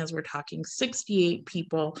 even as we're talking. 68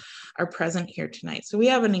 people are present here tonight. So we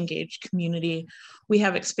have an engaged community. We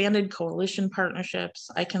have expanded coalition partnerships.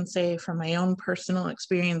 I can say from my own personal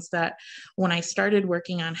experience that when I started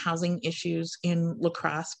working on housing issues in La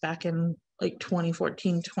Crosse back in like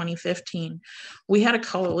 2014, 2015, we had a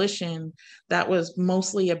coalition that was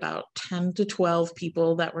mostly about 10 to 12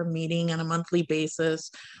 people that were meeting on a monthly basis.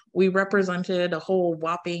 We represented a whole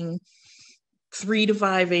whopping 3 to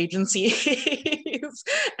 5 agencies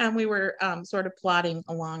and we were sort of plodding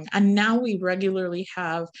along. And now we regularly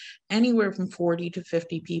have anywhere from 40 to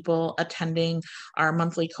 50 people attending our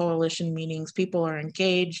monthly coalition meetings. People are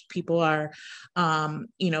engaged, people are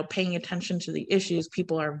paying attention to the issues,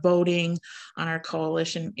 people are voting on our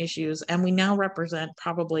coalition issues. And we now represent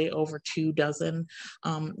probably over 24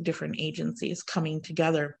 different agencies coming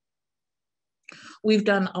together. We've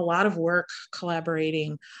done a lot of work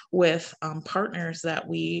collaborating with partners that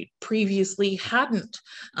we previously hadn't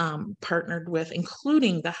partnered with,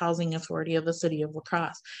 including the Housing Authority of the City of La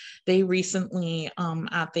Crosse. They recently,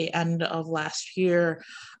 at the end of last year,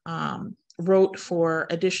 wrote for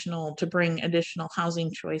to bring additional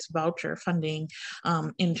housing choice voucher funding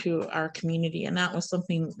into our community. And that was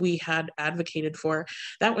something we had advocated for.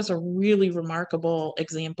 That was a really remarkable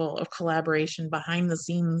example of collaboration behind the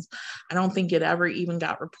scenes. I don't think it ever even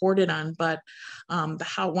got reported on, but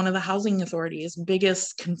one of the Housing Authority's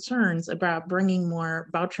biggest concerns about bringing more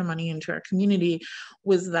voucher money into our community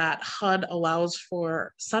was that HUD allows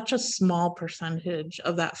for such a small percentage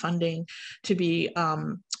of that funding to be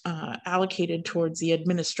allocated towards the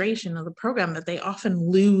administration of the program that they often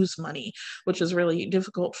lose money, which is really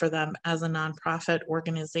difficult for them as a nonprofit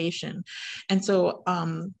organization. And so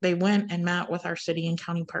they went and met with our city and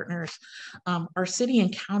county partners. Our city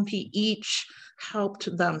and county each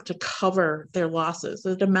helped them to cover their losses.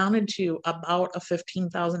 It amounted to about a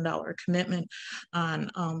 $15,000 commitment on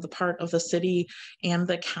the part of the city, and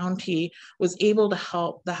the county was able to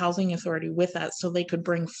help the Housing Authority with that so they could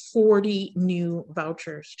bring 40 new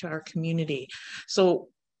vouchers to our community. So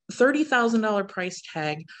 $30,000 price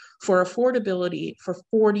tag for affordability for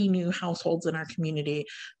 40 new households in our community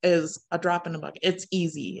is a drop in the bucket. It's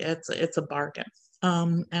easy, it's a bargain,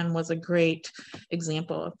 and was a great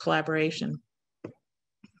example of collaboration.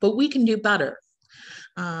 But we can do better.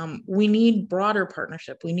 We need broader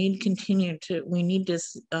partnership. We need to continue to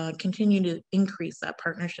increase that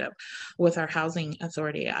partnership with our housing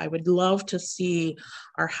authority. I would love to see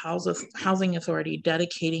our housing authority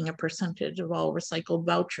dedicating a percentage of all recycled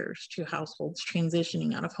vouchers to households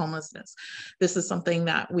transitioning out of homelessness. This is something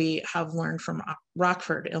that we have learned from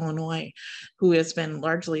Rockford, Illinois, who has been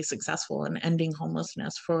largely successful in ending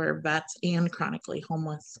homelessness for vets and chronically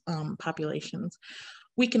homeless populations.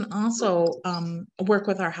 We can also work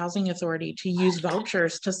with our housing authority to use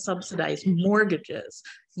vouchers to subsidize mortgages.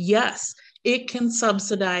 Yes, it can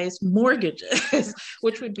subsidize mortgages,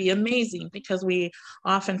 which would be amazing, because we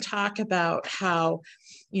often talk about how,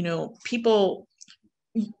 you know, people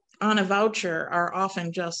on a voucher are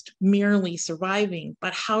often just merely surviving,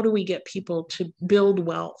 but how do we get people to build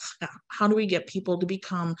wealth? How do we get people to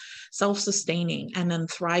become self-sustaining and then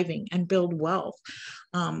thriving and build wealth?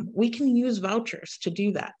 We can use vouchers to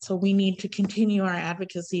do that. So we need to continue our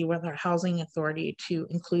advocacy with our housing authority to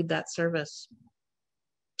include that service.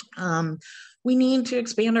 We need to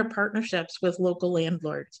expand our partnerships with local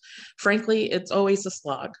landlords. Frankly, it's always a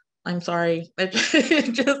slog. I'm sorry,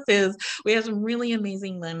 it just is. We have some really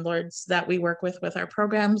amazing landlords that we work with our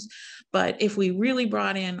programs, but if we really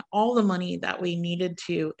brought in all the money that we needed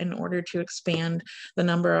to in order to expand the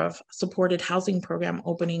number of supported housing program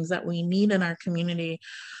openings that we need in our community,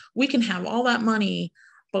 we can have all that money,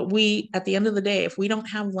 but we, at the end of the day, if we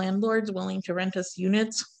don't have landlords willing to rent us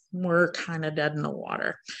units, we're kind of dead in the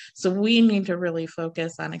water. So we need to really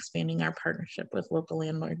focus on expanding our partnership with local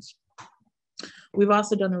landlords. We've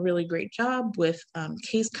also done a really great job with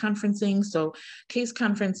case conferencing. So case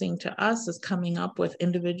conferencing to us is coming up with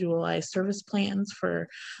individualized service plans for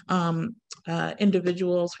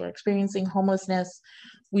individuals who are experiencing homelessness.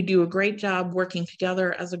 We do a great job working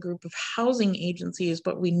together as a group of housing agencies,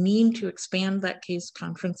 but we need to expand that case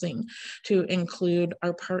conferencing to include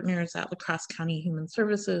our partners at La Crosse County Human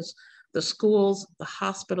Services, the schools, the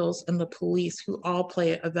hospitals, and the police, who all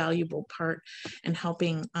play a valuable part in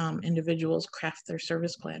helping individuals craft their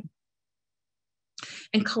service plan.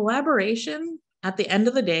 And collaboration, at the end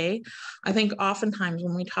of the day, I think oftentimes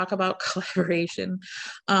when we talk about collaboration,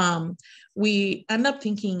 we end up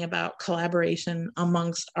thinking about collaboration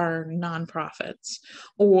amongst our nonprofits,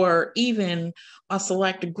 or even a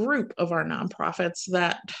select group of our nonprofits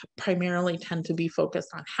that primarily tend to be focused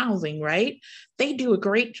on housing, right? They do a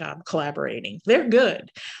great job collaborating. They're good.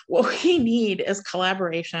 What we need is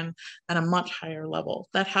collaboration at a much higher level.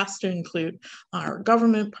 That has to include our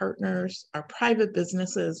government partners, our private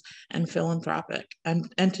businesses, and philanthropic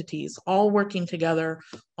entities, all working together,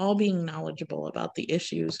 all being knowledgeable about the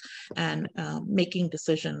issues, and making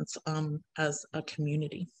decisions as a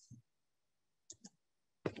community.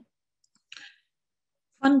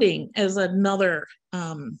 Funding is another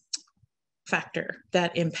factor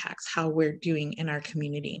that impacts how we're doing in our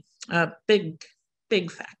community. A big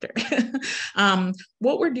factor.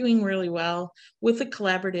 What we're doing really well with the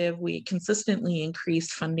collaborative, we consistently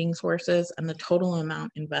increased funding sources and the total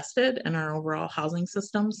amount invested in our overall housing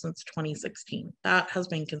system since 2016. That has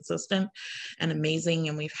been consistent and amazing,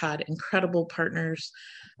 and we've had incredible partners,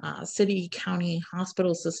 city, county,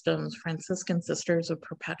 hospital systems, Franciscan Sisters of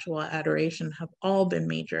Perpetual Adoration have all been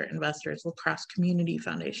major investors, La Crosse Community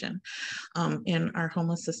Foundation, in our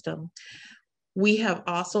homeless system. We have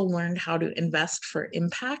also learned how to invest for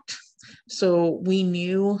impact. So we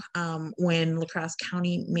knew when La Crosse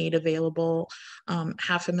County made available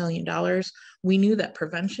 $500,000, we knew that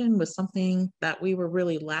prevention was something that we were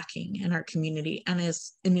really lacking in our community, and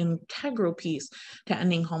is an integral piece to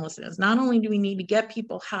ending homelessness. Not only do we need to get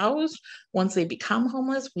people housed once they become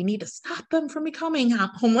homeless, we need to stop them from becoming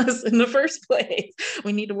homeless in the first place.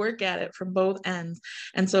 We need to work at it from both ends.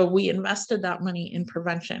 And so we invested that money in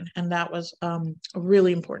prevention, and that was a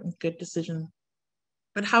really important, good decision.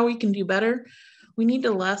 But how we can do better, we need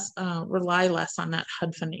to rely less on that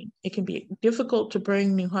HUD funding. It can be difficult to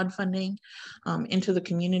bring new HUD funding into the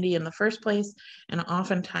community in the first place, and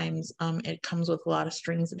oftentimes it comes with a lot of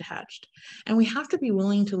strings attached. And we have to be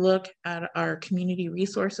willing to look at our community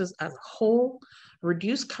resources as a whole,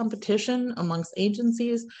 reduce competition amongst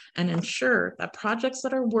agencies, and ensure that projects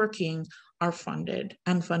that are working are funded,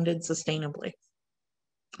 and funded sustainably.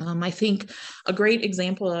 I think a great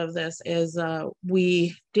example of this is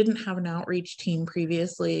we didn't have an outreach team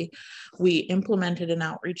previously. We implemented an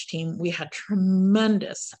outreach team. We had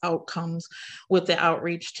tremendous outcomes with the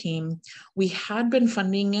outreach team. We had been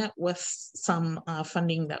funding it with some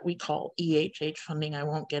funding that we call EHH funding. I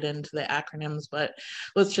won't get into the acronyms, but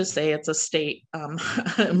let's just say it's a state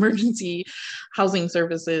emergency housing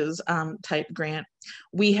services type grant.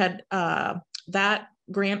 We had that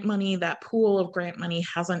grant money, that pool of grant money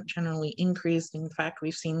hasn't generally increased. In fact,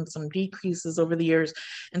 we've seen some decreases over the years.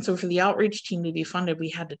 And so for the outreach team to be funded, we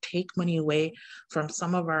had to take money away from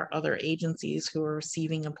some of our other agencies who were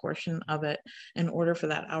receiving a portion of it in order for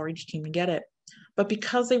that outreach team to get it. But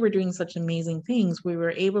because they were doing such amazing things, we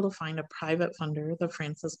were able to find a private funder, the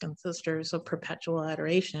Franciscan Sisters of Perpetual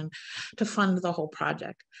Adoration, to fund the whole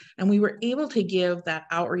project. And we were able to give that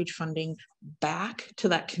outreach funding back to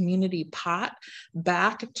that community pot,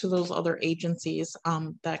 back to those other agencies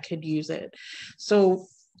that could use it. So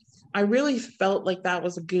I really felt like that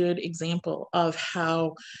was a good example of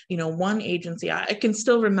how, you know, one agency, I can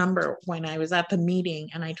still remember when I was at the meeting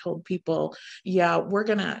and I told people, yeah, we're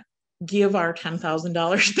going to give our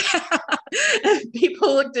 $10,000 back. And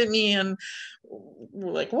people looked at me and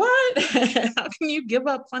were like, what? How can you give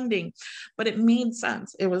up funding? But it made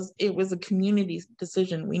sense. It was a community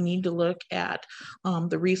decision. We need to look at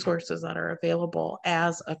the resources that are available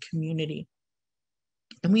as a community.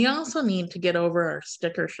 And we also need to get over our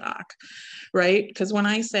sticker shock, right? Because when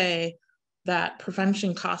I say that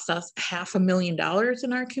prevention costs us $500,000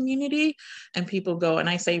 in our community, and people go, and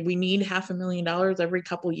I say we need $500,000 every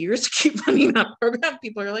couple of years to keep funding that program,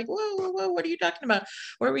 people are like, whoa, what are you talking about?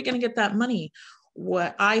 Where are we going to get that money?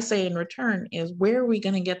 What I say in return is, where are we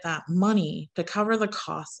going to get that money to cover the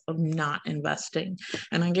costs of not investing?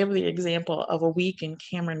 And I give the example of a week in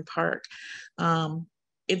Cameron Park.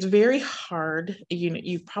 It's very hard.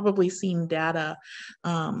 You've probably seen data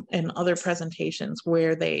and other presentations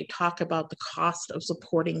where they talk about the cost of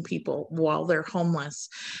supporting people while they're homeless.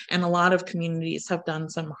 And a lot of communities have done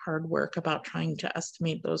some hard work about trying to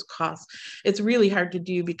estimate those costs. It's really hard to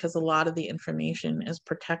do because a lot of the information is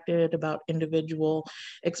protected about individual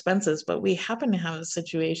expenses. But we happen to have a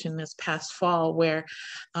situation this past fall where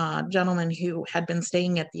a gentleman who had been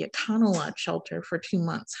staying at the Econo-Lodge shelter for 2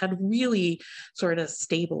 months had really sort of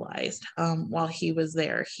stabilized while he was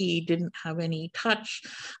there. He didn't have any touch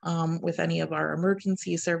with any of our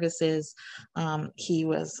emergency services. He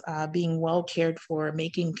was being well cared for,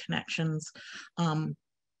 making connections,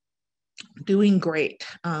 doing great,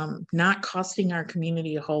 not costing our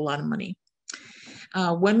community a whole lot of money.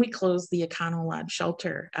 When we closed the Econo-Lodge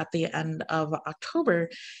shelter at the end of October,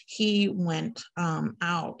 he went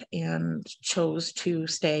out and chose to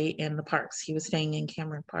stay in the parks. He was staying in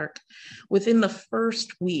Cameron Park. Within the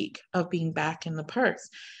first week of being back in the parks,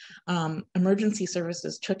 emergency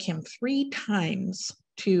services took him 3 times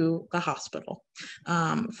to the hospital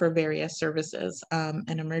for various services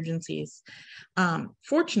and emergencies.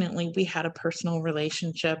 Fortunately, we had a personal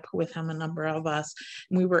relationship with him, a number of us,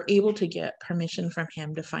 and we were able to get permission from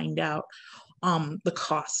him to find out the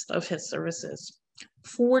cost of his services.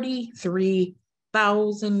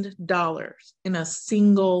 $43,000 in a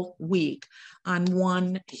single week on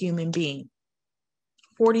one human being.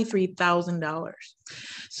 $43,000.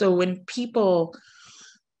 So when people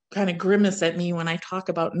kind of grimace at me when I talk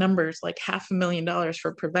about numbers like $500,000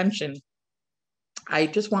 for prevention, I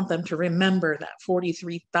just want them to remember that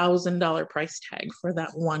 $43,000 price tag for that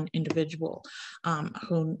one individual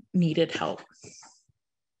who needed help.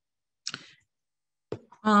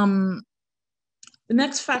 The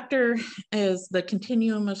next factor is the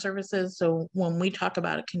continuum of services. So when we talk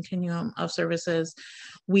about a continuum of services,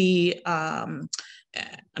 I'm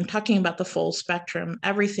talking about the full spectrum,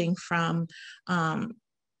 everything from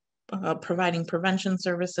providing prevention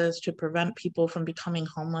services to prevent people from becoming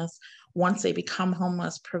homeless. Once they become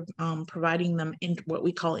homeless, providing them in what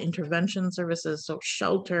we call intervention services, so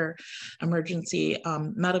shelter, emergency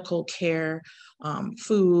medical care,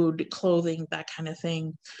 food, clothing, that kind of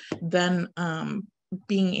thing. Then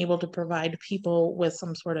being able to provide people with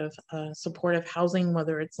some sort of supportive housing,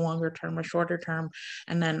 whether it's longer term or shorter term,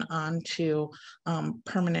 and then on to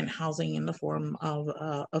permanent housing in the form of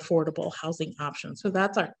affordable housing options. So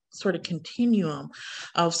that's our sort of continuum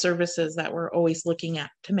of services that we're always looking at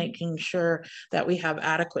to making sure that we have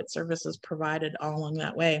adequate services provided all along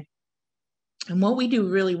that way. And what we do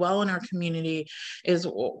really well in our community is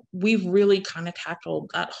we've really kind of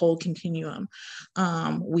tackled that whole continuum.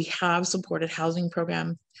 We have supported housing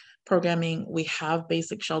programming, we have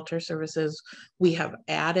basic shelter services, we have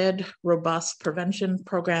added robust prevention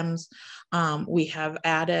programs, we have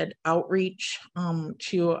added outreach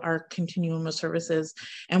to our continuum of services,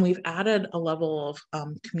 and we've added a level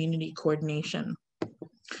of community coordination.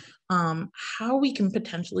 How we can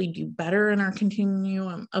potentially do better in our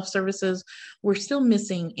continuum of services, we're still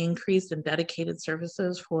missing increased and dedicated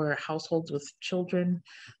services for households with children.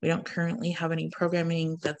 We don't currently have any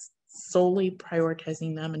programming that's solely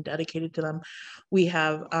prioritizing them and dedicated to them. We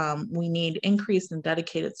need increased and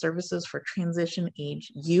dedicated services for transition age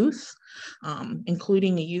youth,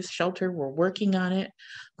 including a youth shelter. We're working on it,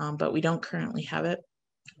 but we don't currently have it.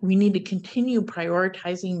 We need to continue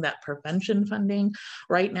prioritizing that prevention funding.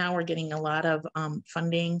 Right now, we're getting a lot of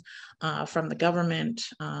funding from the government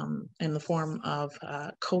in the form of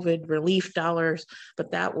COVID relief dollars,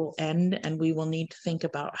 but that will end, and we will need to think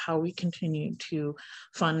about how we continue to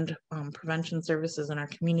fund prevention services in our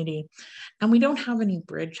community. And we don't have any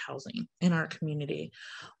bridge housing in our community.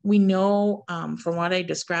 We know from what I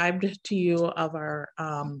described to you of our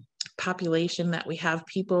population that we have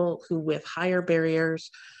people who with higher barriers,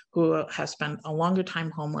 who have spent a longer time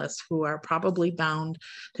homeless, who are probably bound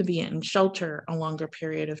to be in shelter a longer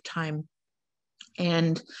period of time.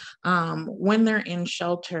 And when they're in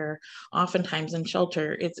shelter, oftentimes in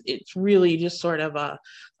shelter, it's really just sort of a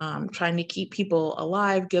trying to keep people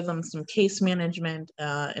alive, give them some case management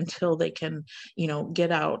until they can,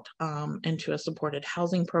 get out into a supported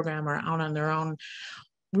housing program or out on their own.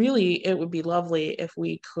 Really, it would be lovely if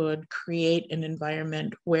we could create an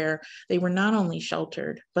environment where they were not only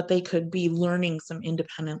sheltered, but they could be learning some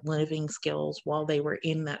independent living skills while they were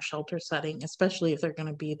in that shelter setting, especially if they're going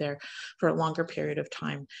to be there for a longer period of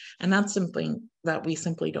time. And that's something that we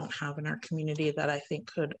simply don't have in our community that I think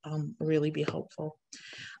could really be helpful.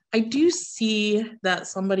 I do see that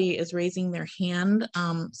somebody is raising their hand.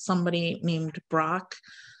 Somebody named Brock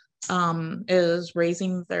is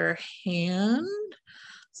raising their hand.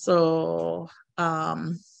 So,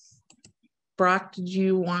 Brock, did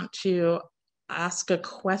you want to ask a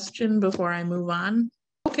question before I move on?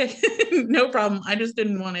 Okay, no problem. I just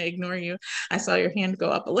didn't want to ignore you. I saw your hand go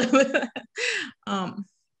up a little bit.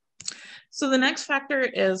 So the next factor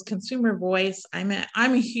is consumer voice. I'm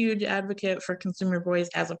a huge advocate for consumer voice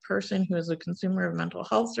as a person who is a consumer of mental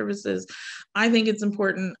health services. I think it's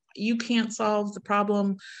important. You can't solve the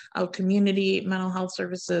problem of community mental health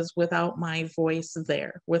services without my voice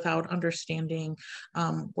there, without understanding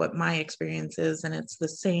what my experience is. And it's the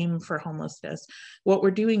same for homelessness. What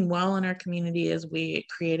we're doing well in our community is we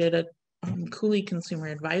created a Cooley Consumer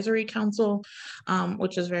Advisory Council,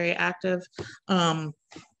 which is very active.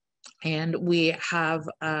 And we have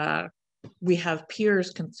peers,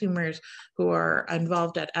 consumers who are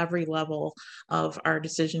involved at every level of our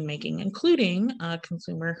decision making, including a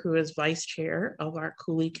consumer who is vice chair of our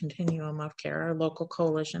Cooley Continuum of Care, our local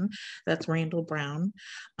coalition. That's Randall Brown,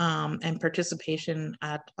 and participation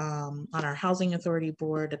at on our Housing Authority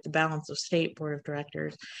Board, at the Balance of State Board of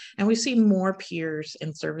Directors. And we've seen more peers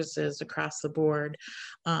and services across the board.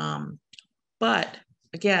 But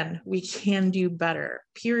again, we can do better.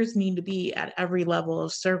 Peers need to be at every level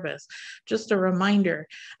of service. Just a reminder,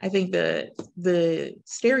 I think the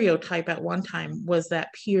stereotype at one time was that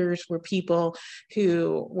peers were people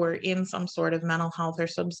who were in some sort of mental health or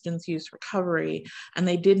substance use recovery, and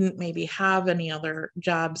they didn't maybe have any other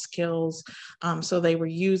job skills. So they were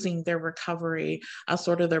using their recovery as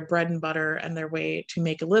sort of their bread and butter and their way to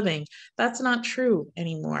make a living. That's not true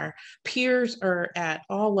anymore. Peers are at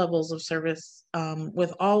all levels of service,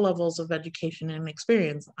 with all levels of education and experience.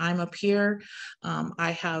 I'm a peer.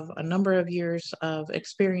 I have a number of years of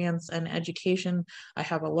experience and education. I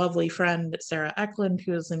have a lovely friend, Sarah Eklund,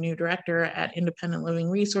 who is the new director at Independent Living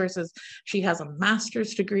Resources. She has a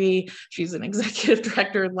master's degree. She's an executive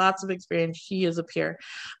director, lots of experience. She is a peer.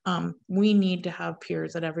 We need to have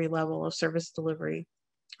peers at every level of service delivery.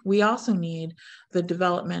 We also need the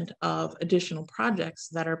development of additional projects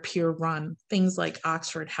that are peer-run, things like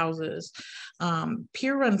Oxford Houses.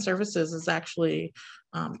 Peer-run services is actually,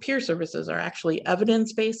 peer services are actually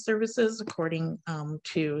evidence-based services, according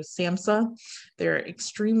to SAMHSA. They're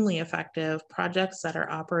extremely effective. Projects that are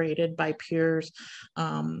operated by peers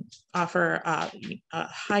offer a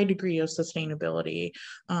high degree of sustainability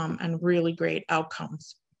and really great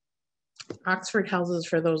outcomes. Oxford Houses,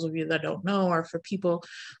 for those of you that don't know, are for people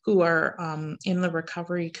who are in the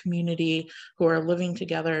recovery community, who are living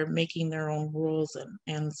together, making their own rules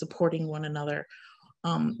and supporting one another.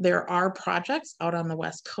 There are projects out on the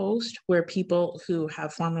West Coast where people who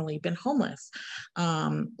have formerly been homeless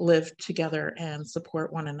live together and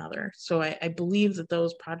support one another. So I believe that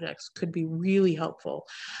those projects could be really helpful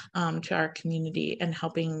to our community and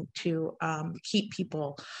helping to keep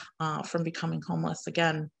people from becoming homeless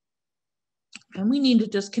again. And we need to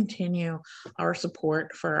just continue our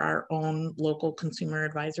support for our own local consumer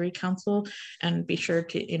advisory council and be sure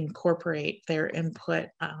to incorporate their input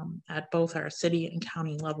at both our city and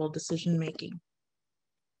county level decision making.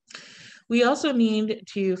 We also need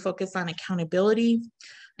to focus on accountability.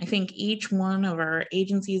 I think each one of our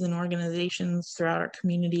agencies and organizations throughout our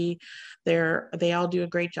community, they all do a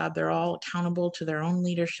great job. They're all accountable to their own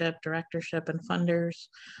leadership, directorship, and funders.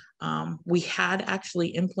 We had actually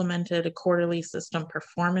implemented a quarterly system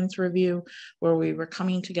performance review where we were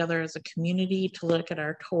coming together as a community to look at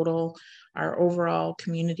our overall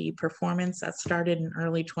community performance. That started in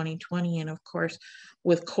early 2020. And of course,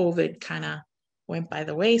 with COVID kind of went by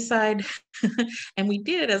the wayside. And we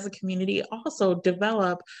did, as a community, also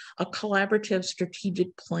develop a collaborative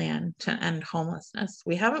strategic plan to end homelessness.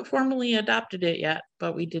 We haven't formally adopted it yet,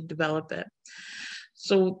 but we did develop it.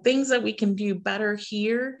 So things that we can do better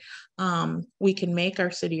here, we can make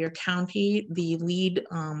our city or county the lead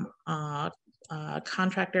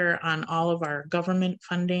contractor on all of our government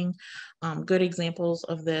funding. Good examples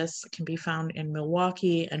of this can be found in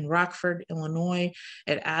Milwaukee and Rockford, Illinois.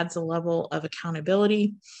 It adds a level of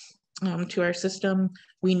accountability to our system.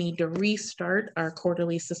 We need to restart our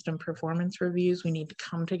quarterly system performance reviews. We need to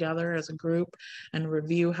come together as a group and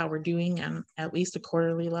review how we're doing on at least a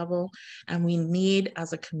quarterly level. And we need,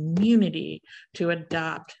 as a community, to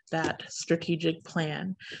adopt that strategic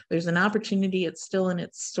plan. There's an opportunity, it's still in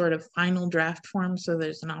its sort of final draft form, so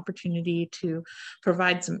there's an opportunity to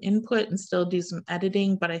provide some input and still do some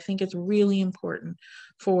editing, but I think it's really important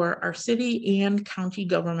for our city and county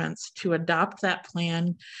governments to adopt that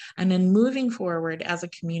plan. And then moving forward as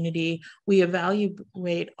a community, we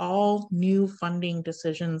evaluate all new funding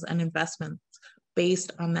decisions and investments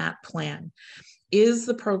based on that plan. Is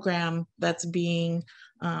the program that's being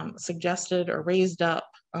suggested or raised up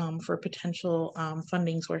for potential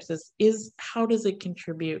funding sources, how does it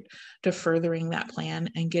contribute to furthering that plan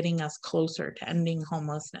and getting us closer to ending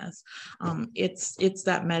homelessness? It's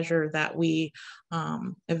that measure that we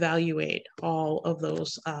evaluate all of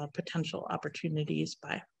those potential opportunities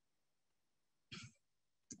by.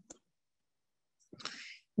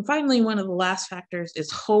 And finally, one of the last factors is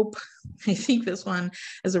hope. I think this one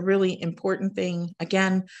is a really important thing.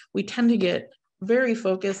 Again, we tend to get very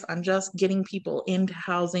focused on just getting people into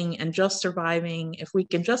housing and just surviving. If we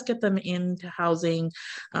can just get them into housing,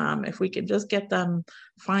 if we can just get them,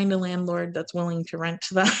 find a landlord that's willing to rent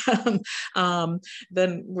to them,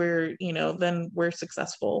 then we're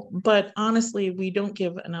successful. But honestly, we don't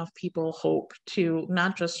give enough people hope to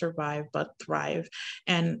not just survive, but thrive.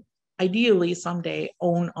 And ideally someday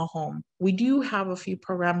own a home. We do have a few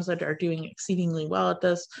programs that are doing exceedingly well at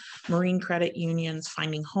this. Marine Credit Union's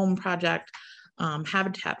Finding Home Project,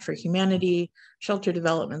 Habitat for Humanity, Shelter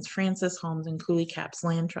Development's Francis Homes, and Cooley Cap's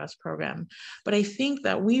Land Trust program. But I think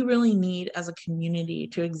that we really need, as a community,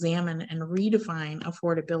 to examine and redefine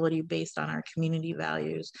affordability based on our community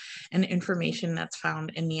values and information that's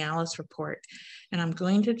found in the Alice report. And I'm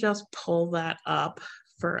going to just pull that up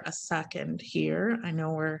for a second here. I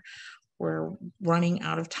know we're running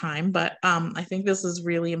out of time, but I think this is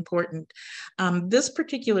really important. This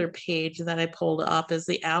particular page that I pulled up is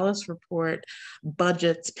the Alice Report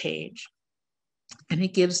budgets page. And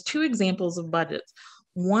it gives two examples of budgets.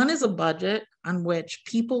 One is a budget on which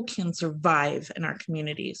people can survive in our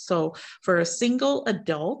community. So for a single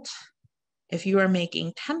adult, if you are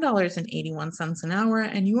making $10.81 an hour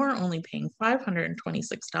and you are only paying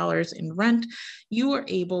 $526 in rent, you are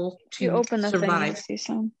able to survive.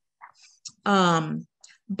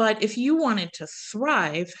 But if you wanted to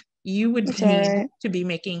thrive, you would need to be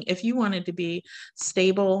making, if you wanted to be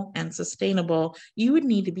stable and sustainable, you would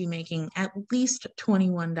need to be making at least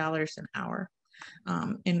 $21 an hour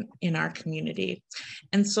in our community.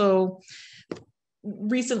 And so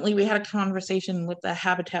recently we had a conversation with the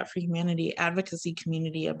Habitat for Humanity advocacy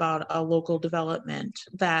community about a local development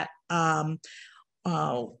that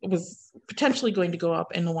was potentially going to go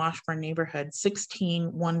up in the Washburn neighborhood,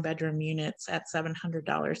 16 one-bedroom units at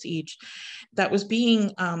 $700 each, that was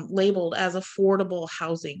being labeled as affordable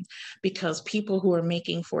housing because people who are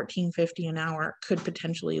making $14.50 an hour could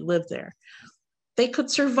potentially live there. They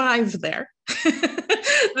could survive there.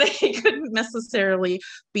 They couldn't necessarily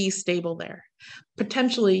be stable there.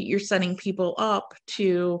 Potentially, you're setting people up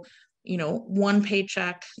to, one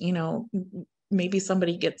paycheck, maybe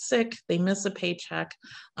somebody gets sick, they miss a paycheck,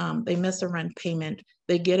 they miss a rent payment,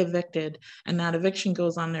 they get evicted, and that eviction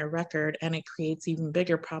goes on their record and it creates even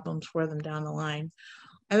bigger problems for them down the line.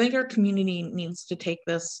 I think our community needs to take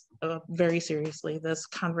this very seriously, this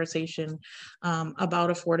conversation about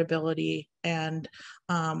affordability and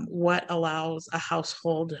what allows a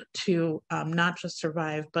household to not just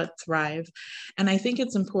survive, but thrive. And I think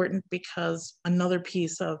it's important because another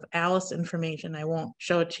piece of Alice information, I won't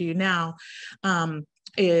show it to you now,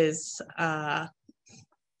 is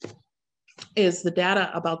is the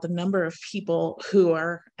data about the number of people who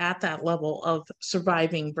are at that level of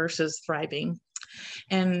surviving versus thriving.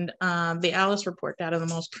 And the ALICE report data, the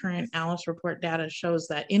most current ALICE report data, shows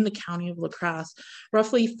that in the county of La Crosse,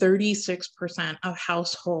 roughly 36% of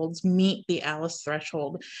households meet the ALICE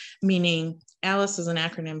threshold, meaning ALICE is an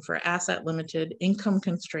acronym for asset limited, income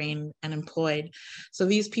constrained, and employed. So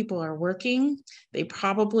these people are working. They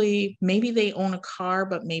probably, maybe they own a car,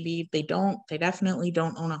 but maybe they don't. They definitely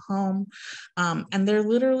don't own a home. And they're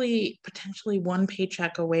literally potentially one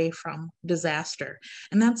paycheck away from disaster.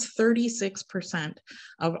 And that's 36%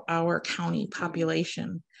 of our county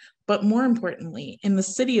population. But more importantly, in the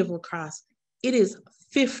city of La Crosse, it is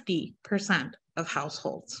 50% of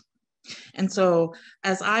households. And so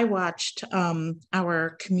as I watched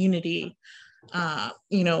our community,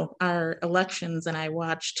 our elections, and I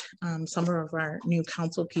watched some of our new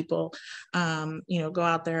council people, go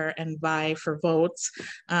out there and vie for votes,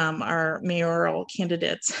 our mayoral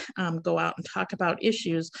candidates go out and talk about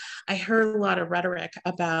issues, I heard a lot of rhetoric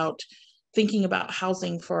about thinking about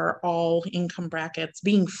housing for all income brackets,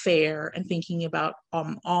 being fair, and thinking about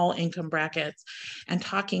all income brackets, and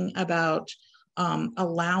talking about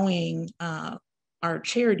allowing our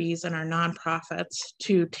charities and our nonprofits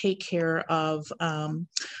to take care of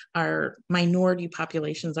our minority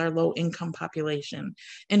populations, our low income population.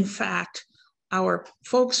 In fact, our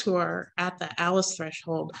folks who are at the ALICE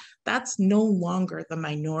threshold, that's no longer the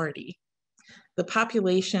minority. The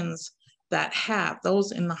populations that have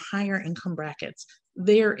those in the higher income brackets,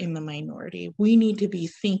 they're in the minority. We need to be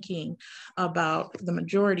thinking about the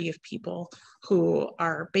majority of people who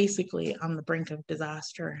are basically on the brink of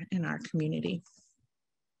disaster in our community.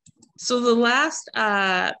 So the last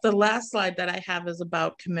slide that I have is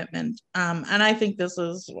about commitment. And I think this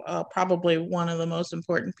is probably one of the most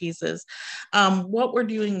important pieces. What we're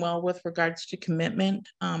doing well with regards to commitment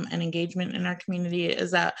and engagement in our community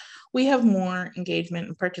is that we have more engagement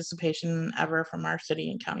and participation than ever from our city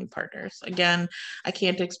and county partners. Again, I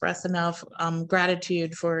can't express enough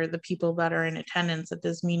gratitude for the people that are in attendance at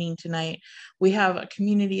this meeting tonight. We have a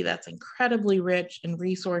community that's incredibly rich in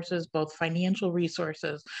resources, both financial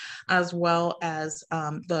resources, as well as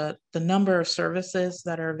the number of services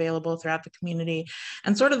that are available throughout the community.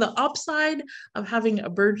 And sort of the upside of having a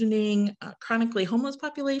burgeoning chronically homeless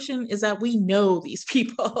population is that we know these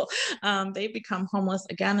people. They become homeless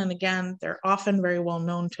again and again. They're often very well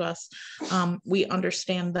known to us. We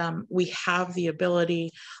understand them. We have the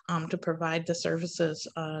ability to provide the services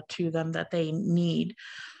to them that they need.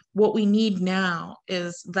 What we need now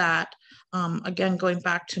is that, again, going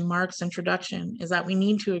back to Mark's introduction, is that we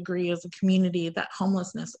need to agree as a community that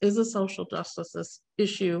homelessness is a social justice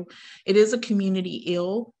issue. It is a community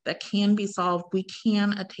ill that can be solved. We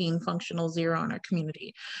can attain functional zero in our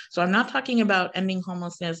community. So I'm not talking about ending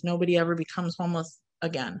homelessness. Nobody ever becomes homeless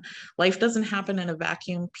again. Life doesn't happen in a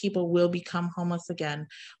vacuum. People will become homeless again.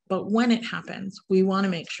 But when it happens, we want to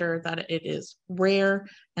make sure that it is rare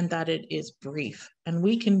and that it is brief. And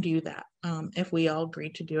we can do that if we all agree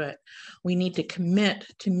to do it. We need to commit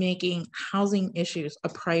to making housing issues a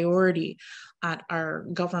priority at our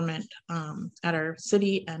government, at our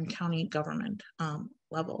city and county government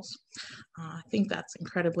levels. I think that's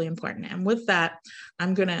incredibly important. And with that,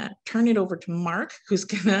 I'm gonna turn it over to Mark, who's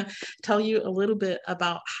gonna tell you a little bit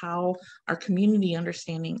about how our community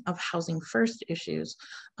understanding of housing first issues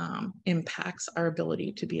impacts our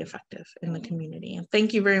ability to be effective in the community. And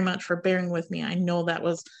thank you very much for bearing with me. I know that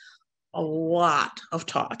was a lot of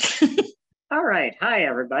talk. All right, hi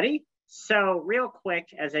everybody. So real quick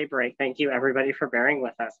as a break, thank you everybody for bearing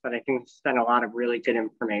with us, but I think it's been a lot of really good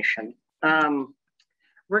information.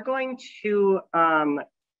 We're going to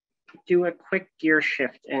do a quick gear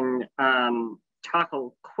shift and talk a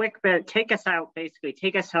quick bit, take us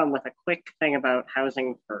home with a quick thing about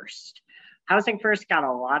Housing First. Housing First got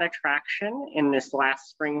a lot of traction in this last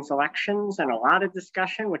spring's elections and a lot of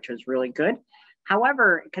discussion, which was really good.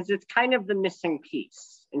 However, because it's kind of the missing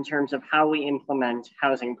piece in terms of how we implement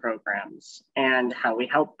housing programs and how we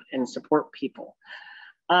help and support people.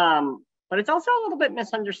 But it's also a little bit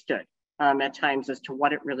misunderstood at times as to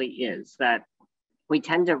what it really is, that we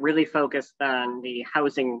tend to really focus on the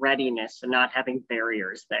housing readiness and not having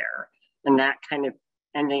barriers there. And that kind of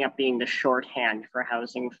ending up being the shorthand for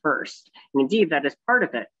Housing First. And indeed, that is part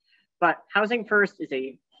of it. But Housing First is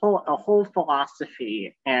a whole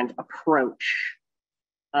philosophy and approach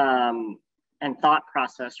and thought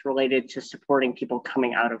process related to supporting people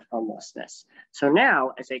coming out of homelessness. So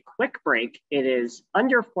now, as a quick break, it is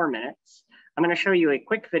under 4 minutes. I'm going to show you a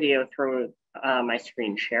quick video through my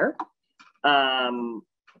screen share.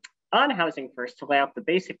 on Housing First to lay out the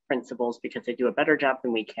basic principles because they do a better job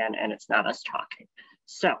than we can, and it's not us talking.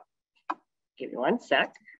 So give me one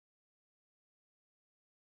sec.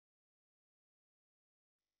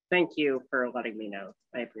 Thank you for letting me know.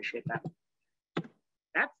 I appreciate that.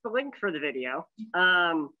 That's the link for the video.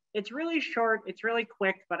 It's really short, it's really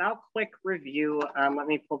quick, but I'll quick review. Let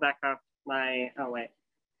me pull back up my, oh wait,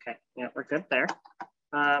 okay, yeah, we're good there.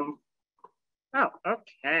 Oh,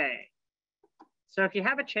 okay. So if you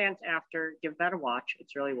have a chance after, give that a watch.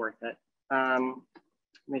 It's really worth it. Let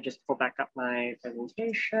me just pull back up my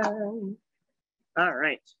presentation. All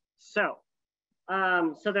right, so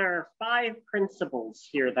there are 5 principles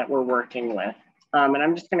here that we're working with. And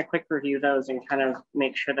I'm just going to quick review those and kind of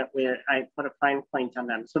make sure that I put a fine point on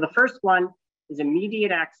them. So the first one is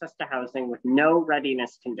immediate access to housing with no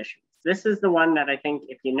readiness conditions. This is the one that I think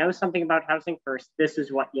if you know something about Housing First, this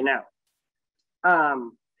is what you know.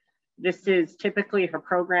 This is typically, if a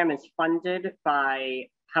program is funded by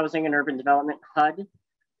Housing and Urban Development, HUD,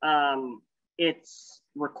 it's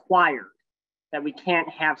required that we can't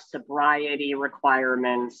have sobriety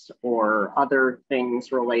requirements or other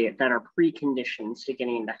things related that are preconditions to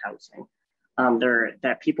getting into housing.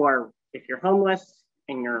 That people are, if you're homeless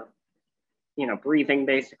and you're, breathing,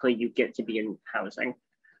 basically, you get to be in housing.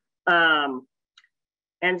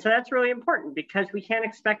 And so that's really important because we can't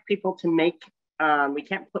expect people to make, we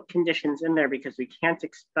can't put conditions in there because we can't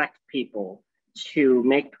expect people to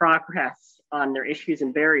make progress on their issues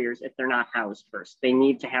and barriers if they're not housed first. They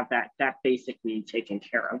need to have that basic need taken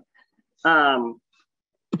care of.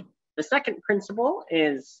 The second principle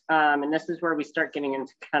is, and this is where we start getting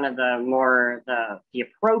into kind of the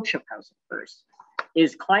approach of Housing First,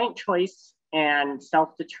 is client choice and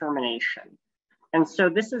self-determination. And so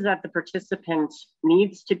this is that the participant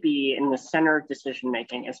needs to be in the center of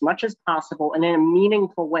decision-making as much as possible and in a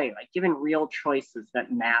meaningful way, like given real choices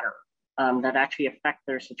that matter, that actually affect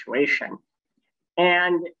their situation.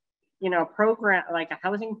 And, program like a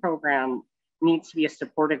housing program needs to be a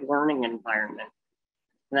supportive learning environment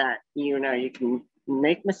that, you can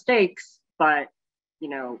make mistakes, but,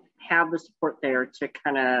 have the support there to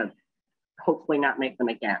kind of hopefully not make them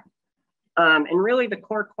again. And really the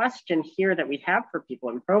core question here that we have for people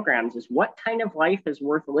in programs is what kind of life is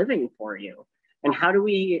worth living for you? And how do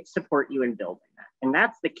we support you in building that? And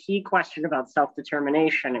that's the key question about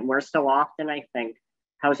self-determination. And where so often I think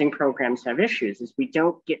housing programs have issues is we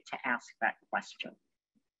don't get to ask that question.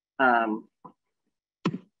 A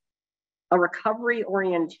recovery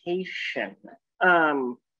orientation.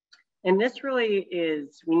 And this really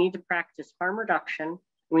is, we need to practice harm reduction.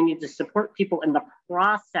 We need to support people in the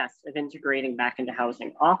process of integrating back into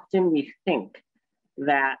housing. Often we think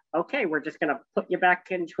that, okay, we're just gonna put you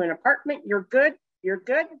back into an apartment, you're good,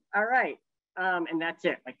 all right. And that's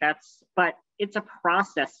it, but it's a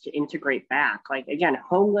process to integrate back. Like again,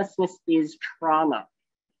 homelessness is trauma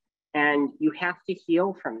and you have to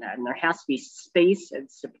heal from that. And there has to be space and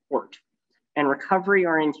support. And recovery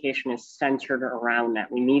orientation is centered around that.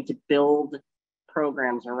 We need to build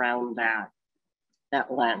programs around that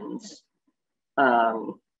lens.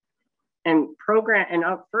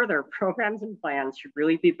 Further, programs and plans should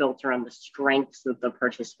really be built around the strengths of the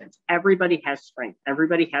participants. Everybody has strength.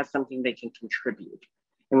 Everybody has something they can contribute.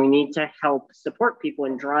 And we need to help support people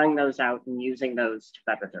in drawing those out and using those to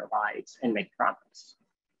better their lives and make progress.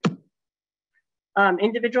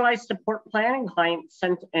 Individualized support planning,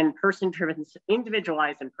 and person-driven,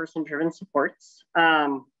 individualized and person-driven supports.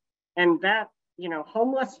 And that,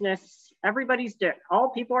 homelessness, all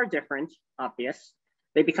people are different, obvious.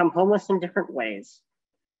 They become homeless in different ways.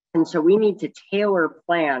 And so we need to tailor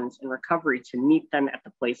plans and recovery to meet them at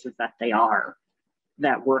the places that they are,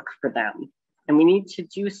 that work for them. And we need to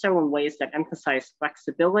do so in ways that emphasize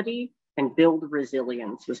flexibility and build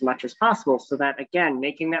resilience as much as possible so that, again,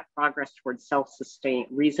 making that progress towards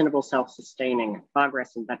reasonable self-sustaining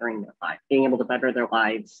progress and bettering their life, being able to better their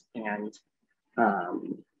lives and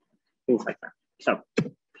things like that. So,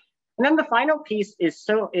 and then the final piece is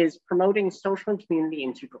promoting social and community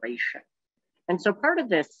integration. And so part of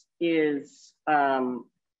this is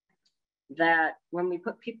that when we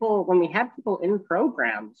have people in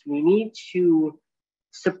programs, we need to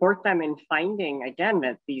support them in finding, again,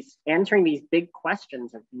 that answering these big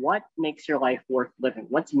questions of what makes your life worth living,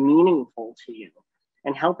 what's meaningful to you,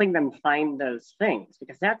 and helping them find those things,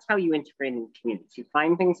 because that's how you integrate in communities. You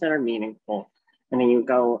find things that are meaningful, and then you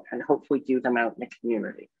go and hopefully do them out in the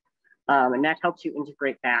community. And that helps you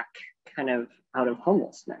integrate back kind of out of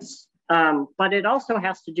homelessness. But it also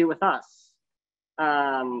has to do with us,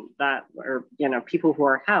 people who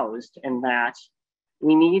are housed, and that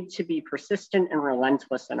We need to be persistent and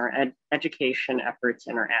relentless in our education efforts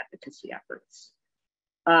and our advocacy efforts.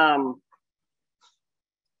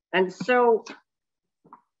 And so,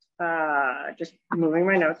 just moving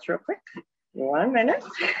my notes real quick, 1 minute.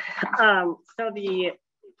 So the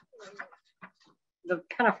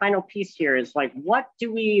kind of final piece here is like, what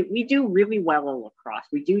do we do really well in La Crosse?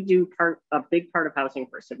 We do a big part of Housing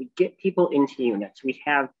First. So we get people into units. We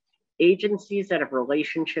have agencies that have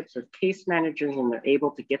relationships with case managers and they're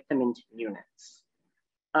able to get them into units.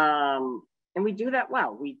 And we do that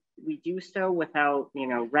well. We do so without,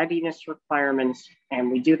 readiness requirements,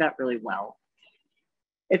 and we do that really well.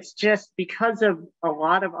 It's just because of a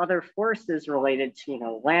lot of other forces related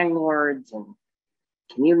to, landlords and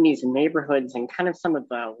communities and neighborhoods, and kind of some of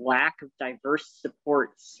the lack of diverse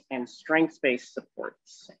supports and strengths-based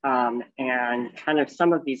supports, and kind of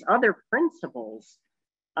some of these other principles,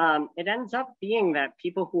 it ends up being that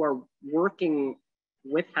people who are working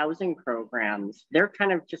with housing programs, they're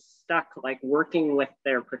kind of just stuck like working with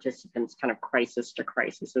their participants kind of crisis to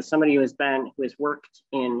crisis. As somebody who has worked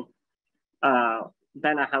in,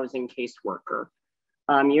 been a housing caseworker,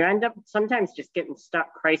 you end up sometimes just getting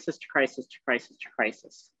stuck crisis to crisis to crisis to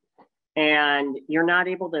crisis. And you're not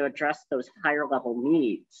able to address those higher level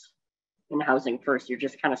needs in Housing First. You're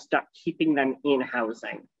just kind of stuck keeping them in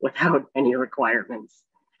housing without any requirements.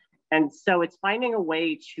 And so it's finding a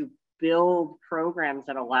way to build programs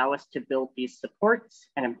that allow us to build these supports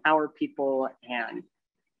and empower people and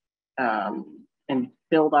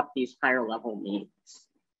build up these higher level needs.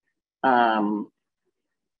 So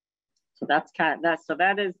that's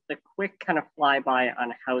that is the quick kind of flyby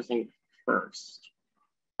on Housing First.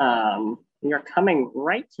 We are coming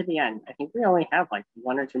right to the end. I think we only have like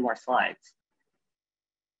 1 or 2 more slides.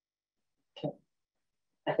 Okay.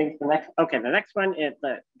 I think the next one is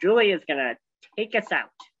Julie is gonna take us out.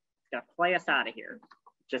 Gonna play us out of here.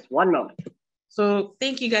 Just 1 moment. So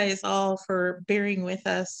thank you guys all for bearing with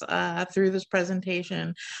us through this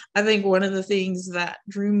presentation. I think one of the things that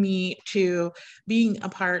drew me to being a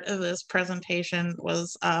part of this presentation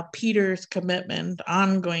was Peter's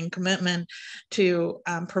ongoing commitment to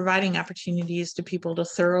providing opportunities to people to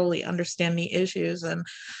thoroughly understand the issues. And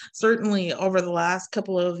certainly over the last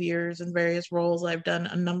couple of years in various roles, I've done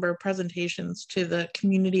a number of presentations to the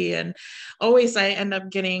community, and always I end up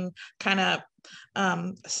getting kind of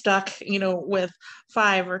stuck, with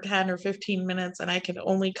 5 or 10 or 15 minutes, and I can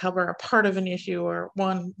only cover a part of an issue or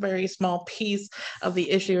one very small piece of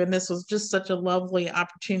the issue. And this was just such a lovely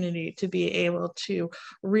opportunity to be able to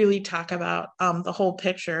really talk about the whole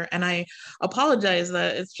picture. And I apologize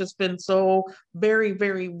that it's just been so very,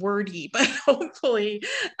 very wordy, but hopefully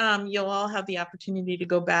you'll all have the opportunity to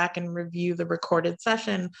go back and review the recorded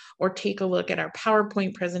session, or take a look at our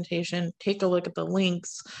PowerPoint presentation, take a look at the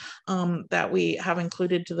links that we have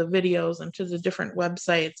included to the videos and to the different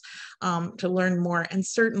websites to learn more. And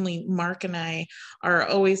certainly Mark and I are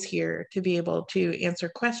always here to be able to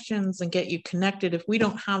answer questions and get you connected. If we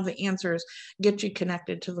don't have the answers, get you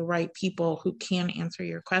connected to the right people who can answer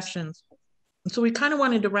your questions. So we kind of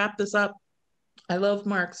wanted to wrap this up. I love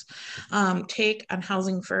Mark's take on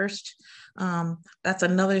Housing First. That's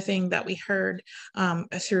another thing that we heard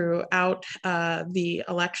throughout the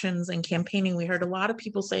elections and campaigning. We heard a lot of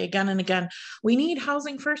people say again and again, we need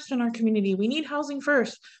Housing First in our community. We need Housing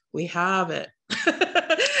First. We have it.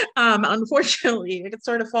 Unfortunately, it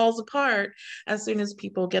sort of falls apart as soon as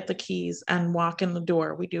people get the keys and walk in the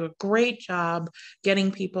door. We do a great job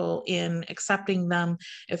getting people in, accepting them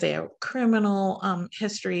if they have criminal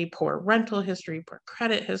history, poor rental history, poor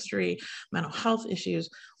credit history, mental health issues.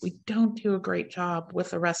 We don't do a great job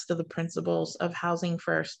with the rest of the principles of Housing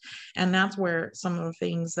First. And that's where some of the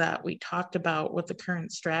things that we talked about with the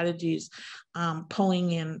current strategies,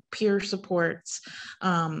 pulling in peer supports,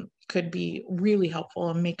 could be really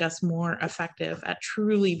helpful and make us more effective at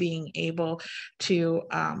truly being able to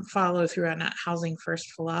follow through on that Housing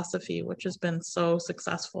First philosophy, which has been so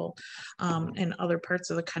successful in other parts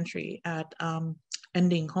of the country at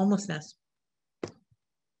ending homelessness.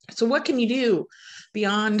 So what can you do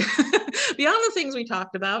beyond the things we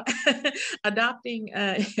talked about? Adopting,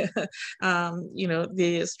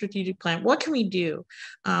 the strategic plan. What can we do?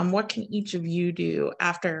 What can each of you do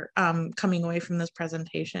after coming away from this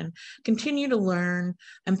presentation? Continue to learn,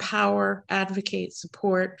 empower, advocate,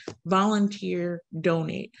 support, volunteer,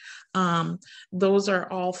 donate. Those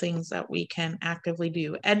are all things that we can actively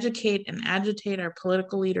do. Educate and agitate our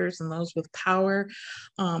political leaders and those with power.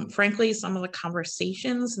 Frankly, some of the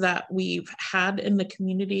conversations that we've had in the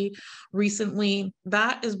community recently,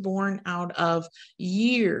 that is born out of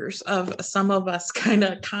years of some of us kind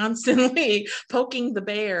of constantly poking the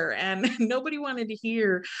bear, and nobody wanted to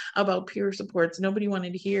hear about peer supports. Nobody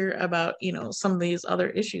wanted to hear about, you know, some of these other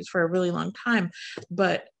issues for a really long time,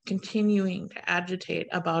 but continuing to agitate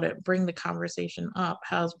about it, bring the conversation up,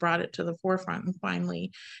 has brought it to the forefront. And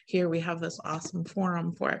finally, here we have this awesome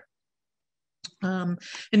forum for it.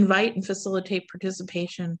 Invite and facilitate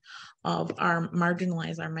participation of our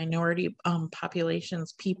marginalized, our minority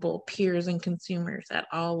populations, people, peers, and consumers at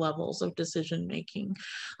all levels of decision making.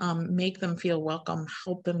 Make them feel welcome,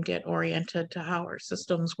 help them get oriented to how our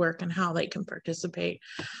systems work and how they can participate.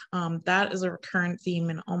 That is a recurrent theme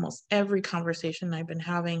in almost every conversation I've been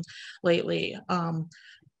having lately.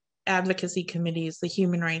 Advocacy committees, the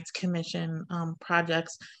Human Rights Commission,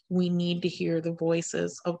 projects, we need to hear the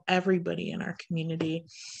voices of everybody in our community,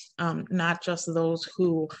 not just those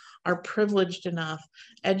who are privileged enough,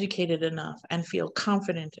 educated enough, and feel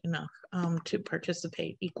confident enough to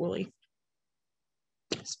participate equally.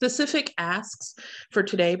 Specific asks for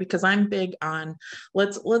today, because I'm big on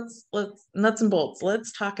let's nuts and bolts.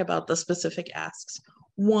 Let's talk about the specific asks.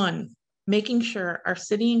 One, making sure our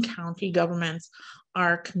city and county governments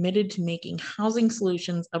are committed to making housing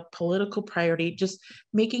solutions a political priority, just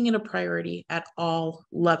making it a priority at all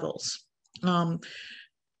levels.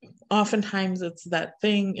 Oftentimes it's that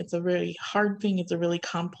thing, it's a really hard thing, it's a really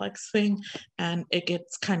complex thing, and it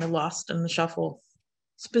gets kind of lost in the shuffle.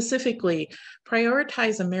 Specifically,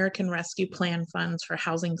 prioritize American Rescue Plan funds for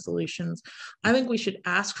housing solutions. I think we should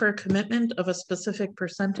ask for a commitment of a specific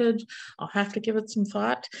percentage. I'll have to give it some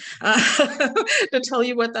thought to tell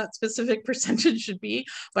you what that specific percentage should be,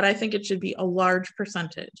 but I think it should be a large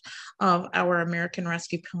percentage of our American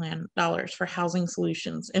Rescue Plan dollars for housing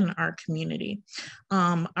solutions in our community.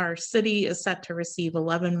 Our city is set to receive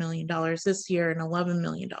 $11 million this year and $11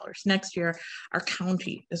 million next year. Our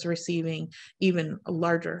county is receiving even a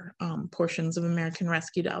larger portions of American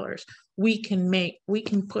Rescue dollars. We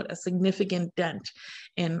can put a significant dent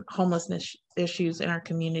in homelessness issues in our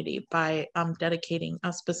community by dedicating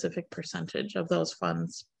a specific percentage of those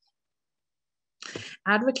funds.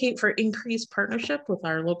 Advocate for increased partnership with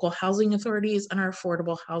our local housing authorities and our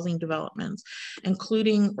affordable housing developments,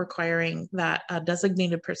 including requiring that a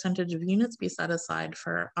designated percentage of units be set aside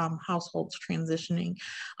for households transitioning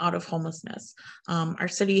out of homelessness. Our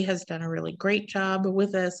city has done a really great job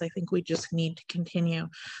with this. I think we just need to continue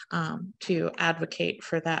to advocate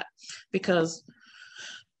for that, because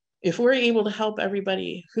if we're able to help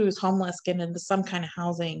everybody who's homeless get into some kind of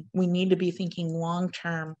housing, we need to be thinking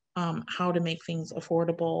long-term how to make things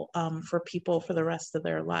affordable for people for the rest of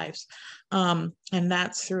their lives. And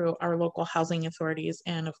that's through our local housing authorities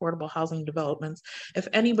and affordable housing developments. If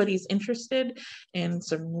anybody's interested in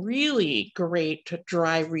some really great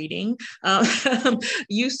dry reading,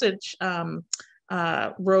 Usage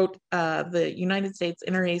wrote, the United States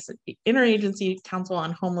Interagency Council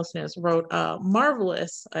on Homelessness wrote a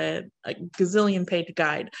marvelous, a gazillion page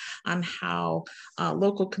guide on how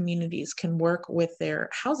local communities can work with their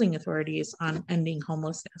housing authorities on ending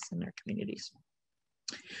homelessness in their communities.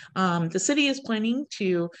 The city is planning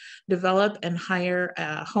to develop and hire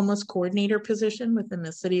a homeless coordinator position within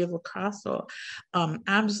the city of La Crosse. So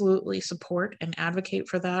absolutely support and advocate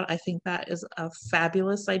for that. I think that is a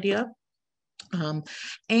fabulous idea.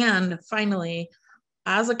 And finally,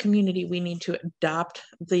 as a community, we need to adopt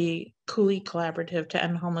the Cooley Collaborative to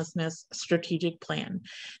End Homelessness strategic plan.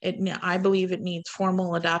 I believe it needs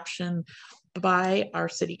formal adoption by our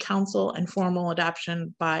city council and formal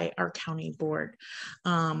adoption by our county board.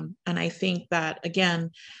 And I think that,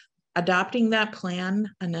 again, adopting that plan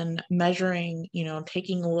and then measuring,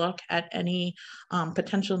 taking a look at any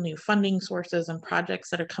potential new funding sources and projects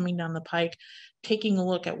that are coming down the pike, taking a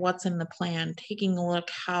look at what's in the plan, taking a look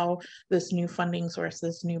how this new funding source,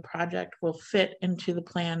 this new project will fit into the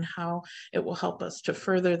plan, how it will help us to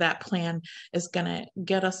further that plan is going to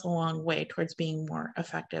get us a long way towards being more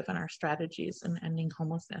effective in our strategies in ending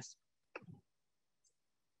homelessness.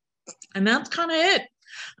 And that's kind of it.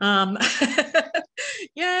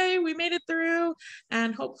 Yay, we made it through,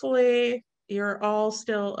 and hopefully you're all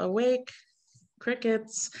still awake.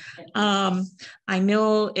 Crickets. I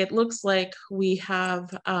know it looks like we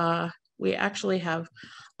actually have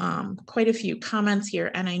quite a few comments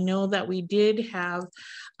here, and I know that we did have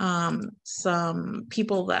some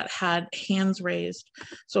people that had hands raised.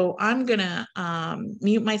 So I'm gonna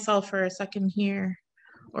mute myself for a second here.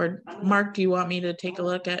 Or Mark, do you want me to take a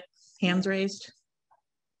look at hands raised?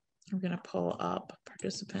 I'm gonna pull up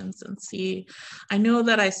participants and see. I know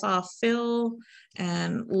that I saw Phil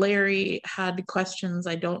and Larry had questions.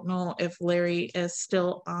 I don't know if Larry is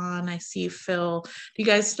still on. I see Phil. Do you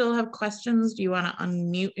guys still have questions? Do you want to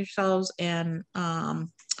unmute yourselves and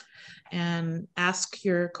ask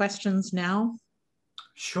your questions now?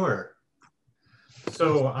 Sure.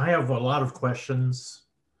 So I have a lot of questions,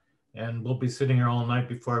 and we'll be sitting here all night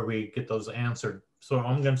before we get those answered. So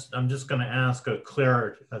I'm just going to ask a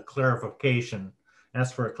clarification.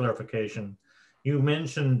 Ask for a clarification. You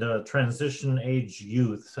mentioned transition age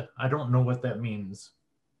youth. I don't know what that means.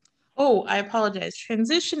 Oh, I apologize.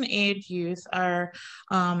 Transition age youth are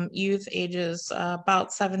youth ages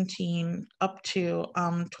about 17 up to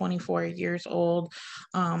 24 years old,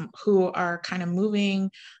 who are kind of moving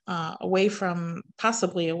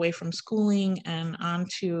possibly away from schooling and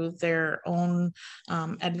onto their own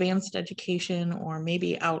advanced education, or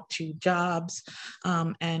maybe out to jobs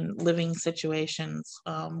and living situations.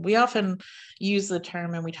 We often use the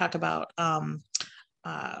term, and we talk about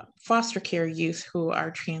foster care youth who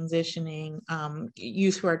are transitioning,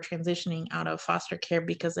 out of foster care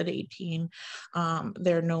because at 18,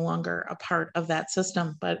 they're no longer a part of that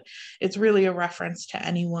system. But it's really a reference to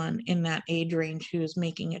anyone in that age range who is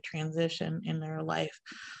making a transition in their life.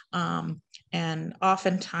 And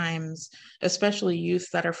oftentimes, especially youth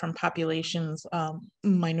that are from populations,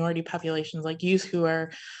 minority populations, like youth who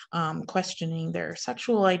are questioning their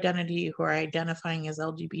sexual identity, who are identifying as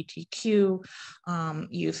LGBTQ,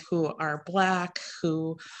 youth who are Black,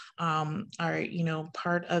 who are,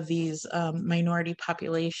 part of these minority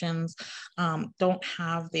populations, don't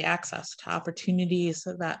have the access to opportunities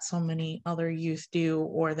that so many other youth do,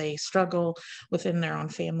 or they struggle within their own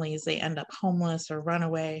families. They end up homeless or run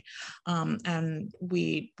away. And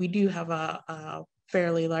we do have a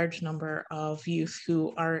fairly large number of youth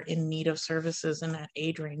who are in need of services in that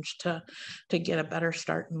age range to get a better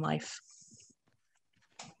start in life.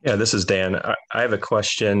 Yeah, this is Dan. I have a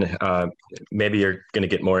question. Maybe you're going to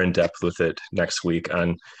get more in depth with it next week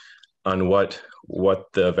on what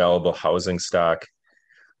the available housing stock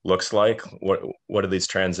looks like. What do these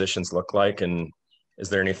transitions look like, and is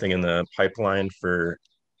there anything in the pipeline for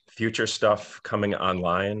future stuff coming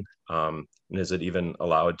online? And is it even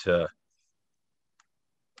allowed to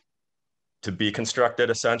be constructed?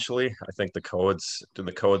 Essentially, I think the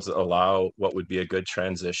codes allow what would be a good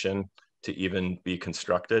transition to even be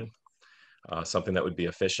constructed, something that would be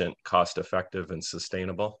efficient, cost effective, and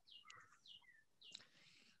sustainable.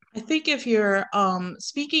 I think if you're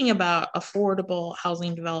speaking about affordable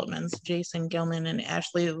housing developments, Jason Gilman and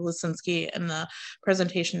Ashley Lisinski in the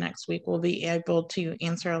presentation next week will be able to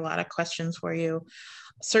answer a lot of questions for you.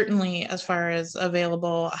 Certainly, as far as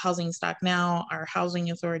available housing stock now, our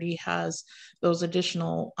housing authority has those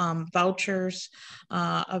additional vouchers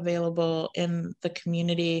available in the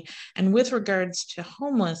community. And with regards to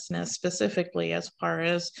homelessness specifically, as far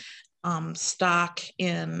as stock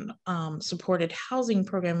in supported housing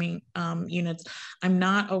programming units, I'm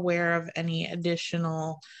not aware of any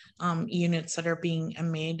additional units that are being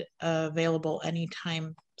made available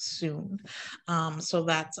anytime soon. So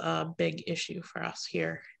that's a big issue for us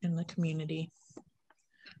here in the community.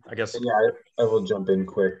 I guess. Yeah, I will jump in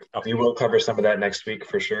quick. We will cover some of that next week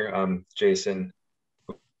for sure. Jason,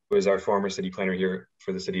 who is our former city planner here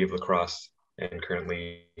for the city of La Crosse and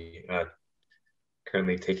currently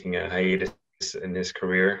taking a hiatus in his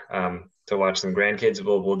career to watch some grandkids.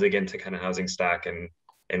 We'll dig into kind of housing stock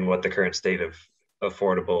and what the current state of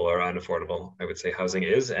affordable or unaffordable, I would say, housing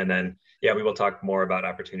is. And then, yeah, we will talk more about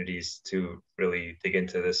opportunities to really dig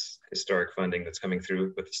into this historic funding that's coming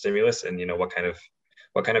through with the stimulus, and what kind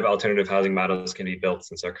of alternative housing models can be built,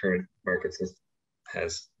 since our current market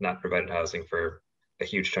has not provided housing for a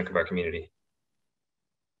huge chunk of our community.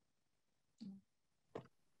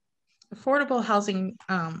 Affordable housing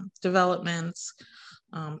developments,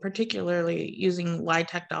 particularly using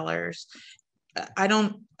LIHTC dollars, I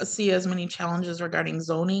don't see as many challenges regarding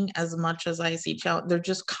zoning as much as I see they're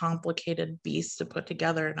just complicated beasts to put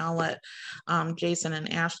together. And I'll let Jason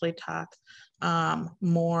and Ashley talk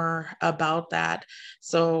more about that.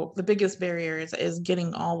 So the biggest barrier is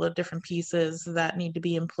getting all the different pieces that need to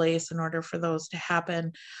be in place in order for those to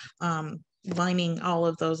happen. Lining all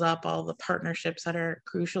of those up, all the partnerships that are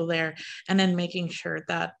crucial there, and then making sure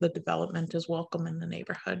that the development is welcome in the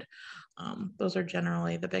neighborhood. Those are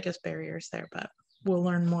generally the biggest barriers there, but we'll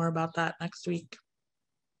learn more about that next week.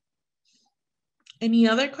 Any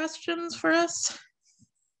other questions for us?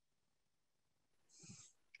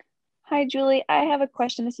 Hi, Julie. I have a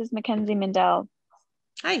question. This is Mackenzie Mindell.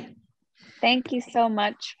 Hi. Thank you so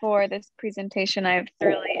much for this presentation. I've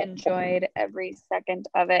thoroughly enjoyed every second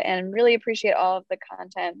of it and really appreciate all of the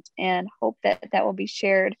content and hope that that will be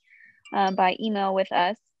shared by email with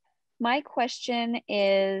us. My question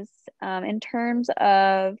is, in terms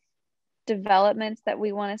of developments that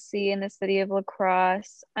we want to see in the city of La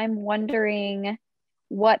Crosse, I'm wondering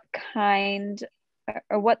what kind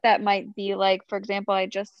or what that might be like. For example, I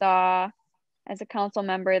just saw as a council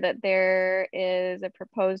member that there is a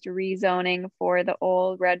proposed rezoning for the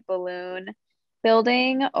old Red Balloon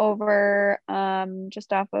building over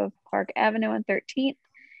just off of Park Avenue and 13th.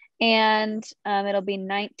 And it'll be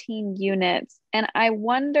 19 units. And I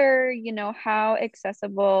wonder, you know, how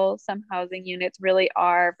accessible some housing units really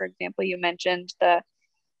are. For example, you mentioned the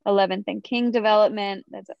 11th and King development.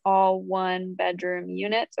 That's all 1-bedroom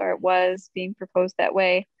units, or it was being proposed that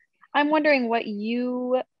way. I'm wondering what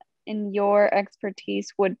you in your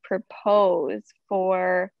expertise would propose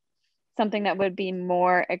for something that would be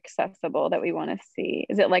more accessible that we want to see.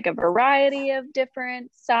 Is it like a variety of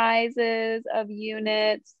different sizes of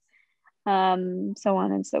units, so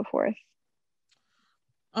on and so forth?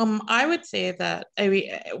 I would say that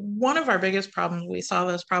one of our biggest problems, we saw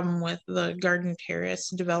this problem with the Garden Terrace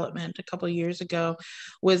development a couple of years ago,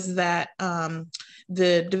 was that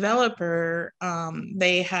the developer,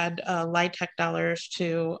 they had LIHTC dollars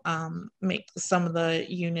to make some of the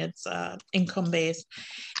units income-based.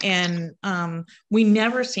 And we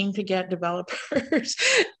never seem to get developers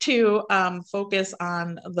to focus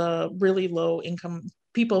on the really low income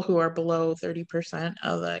people who are below 30%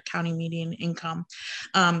 of the county median income.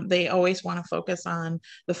 They always want to focus on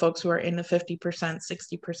the folks who are in the 50%,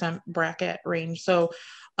 60% bracket range. So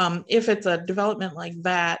if it's a development like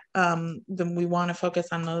that, then we want to focus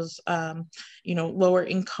on those, you know, lower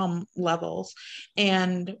income levels.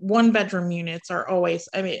 And 1-bedroom units are always,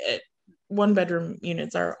 1-bedroom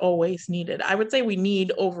units are always needed. I would say we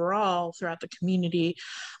need overall throughout the community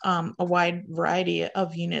a wide variety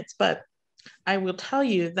of units, but I will tell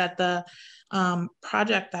you that the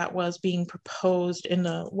project that was being proposed in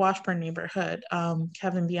the Washburn neighborhood,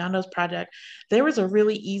 Kevin Biondo's project, there was a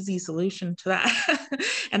really easy solution to that.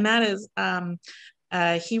 And that is,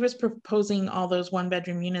 he was proposing all those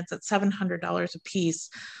 1-bedroom units at $700 a piece.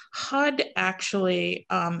 HUD actually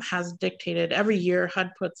has dictated, every year HUD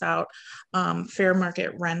puts out fair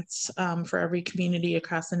market rents for every community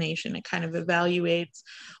across the nation. It kind of evaluates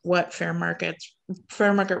what fair market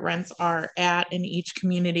rents are at in each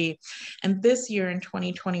community. And this year in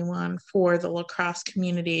 2021 for the La Crosse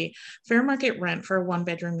community, fair market rent for a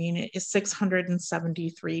 1-bedroom unit is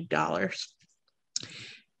 $673.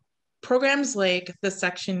 Programs like the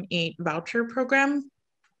Section 8 voucher program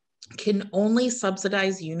can only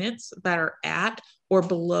subsidize units that are at or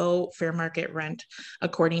below fair market rent,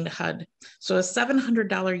 according to HUD. So a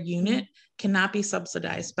 $700 unit cannot be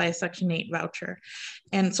subsidized by a Section 8 voucher.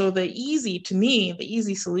 And so the easy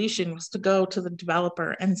solution was to go to the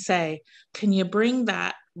developer and say, can you bring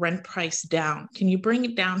that rent price down? Can you bring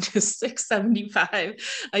it down to $675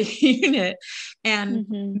 a unit?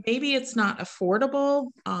 And maybe it's not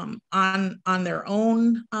affordable on their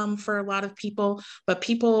own for a lot of people, but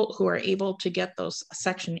people who are able to get those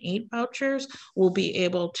Section 8 vouchers will be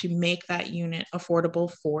able to make that unit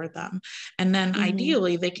affordable for them. And then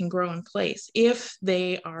ideally they can grow in place. If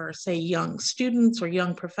they are, say, young students or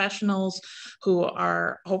young professionals who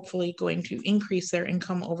are hopefully going to increase their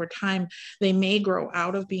income over time, they may grow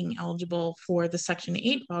out of being eligible for the Section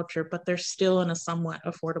 8 voucher, but they're still in a somewhat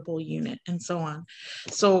affordable unit and so on.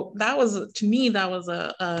 So that was, to me, that was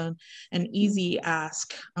an easy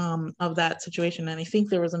ask of that situation. And I think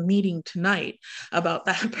there was a meeting tonight about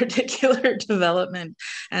that particular development,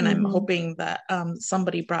 and I'm hoping that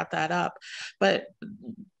somebody brought that up. But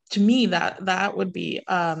to me, that would be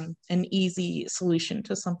an easy solution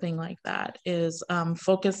to something like that, is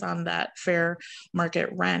focus on that fair market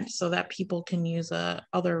rent so that people can use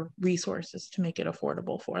other resources to make it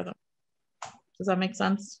affordable for them. Does that make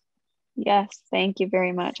sense? Yes, thank you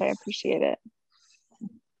very much. I appreciate it.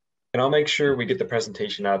 And I'll make sure we get the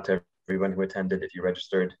presentation out to everyone who attended if you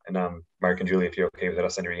registered. And Mark and Julie, if you're okay with it, I'll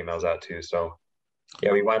send your emails out too. So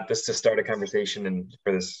yeah, we want this to start a conversation and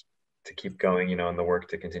for this to keep going, you know, and the work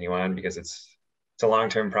to continue on, because it's a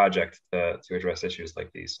long-term project to address issues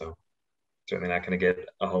like these. So certainly not going to get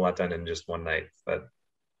a whole lot done in just one night. But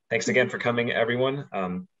thanks again for coming, everyone.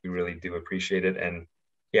 We really do appreciate it. And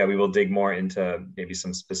yeah, we will dig more into maybe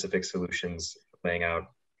some specific solutions, laying out,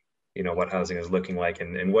 you know, what housing is looking like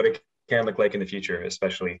and what it can look like in the future,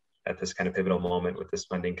 especially at this kind of pivotal moment with this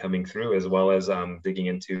funding coming through, as well as digging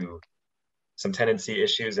into some tenancy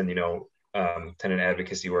issues and, you know, tenant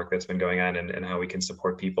advocacy work that's been going on and how we can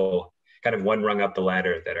support people kind of one rung up the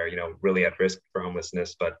ladder that are, you know, really at risk for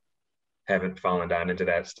homelessness, but haven't fallen down into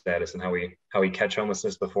that status, and how we catch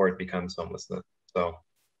homelessness before it becomes homelessness. So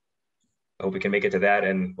I hope we can make it to that,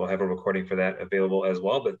 and we'll have a recording for that available as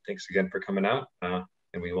well. But thanks again for coming out,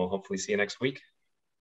 and we will hopefully see you next week.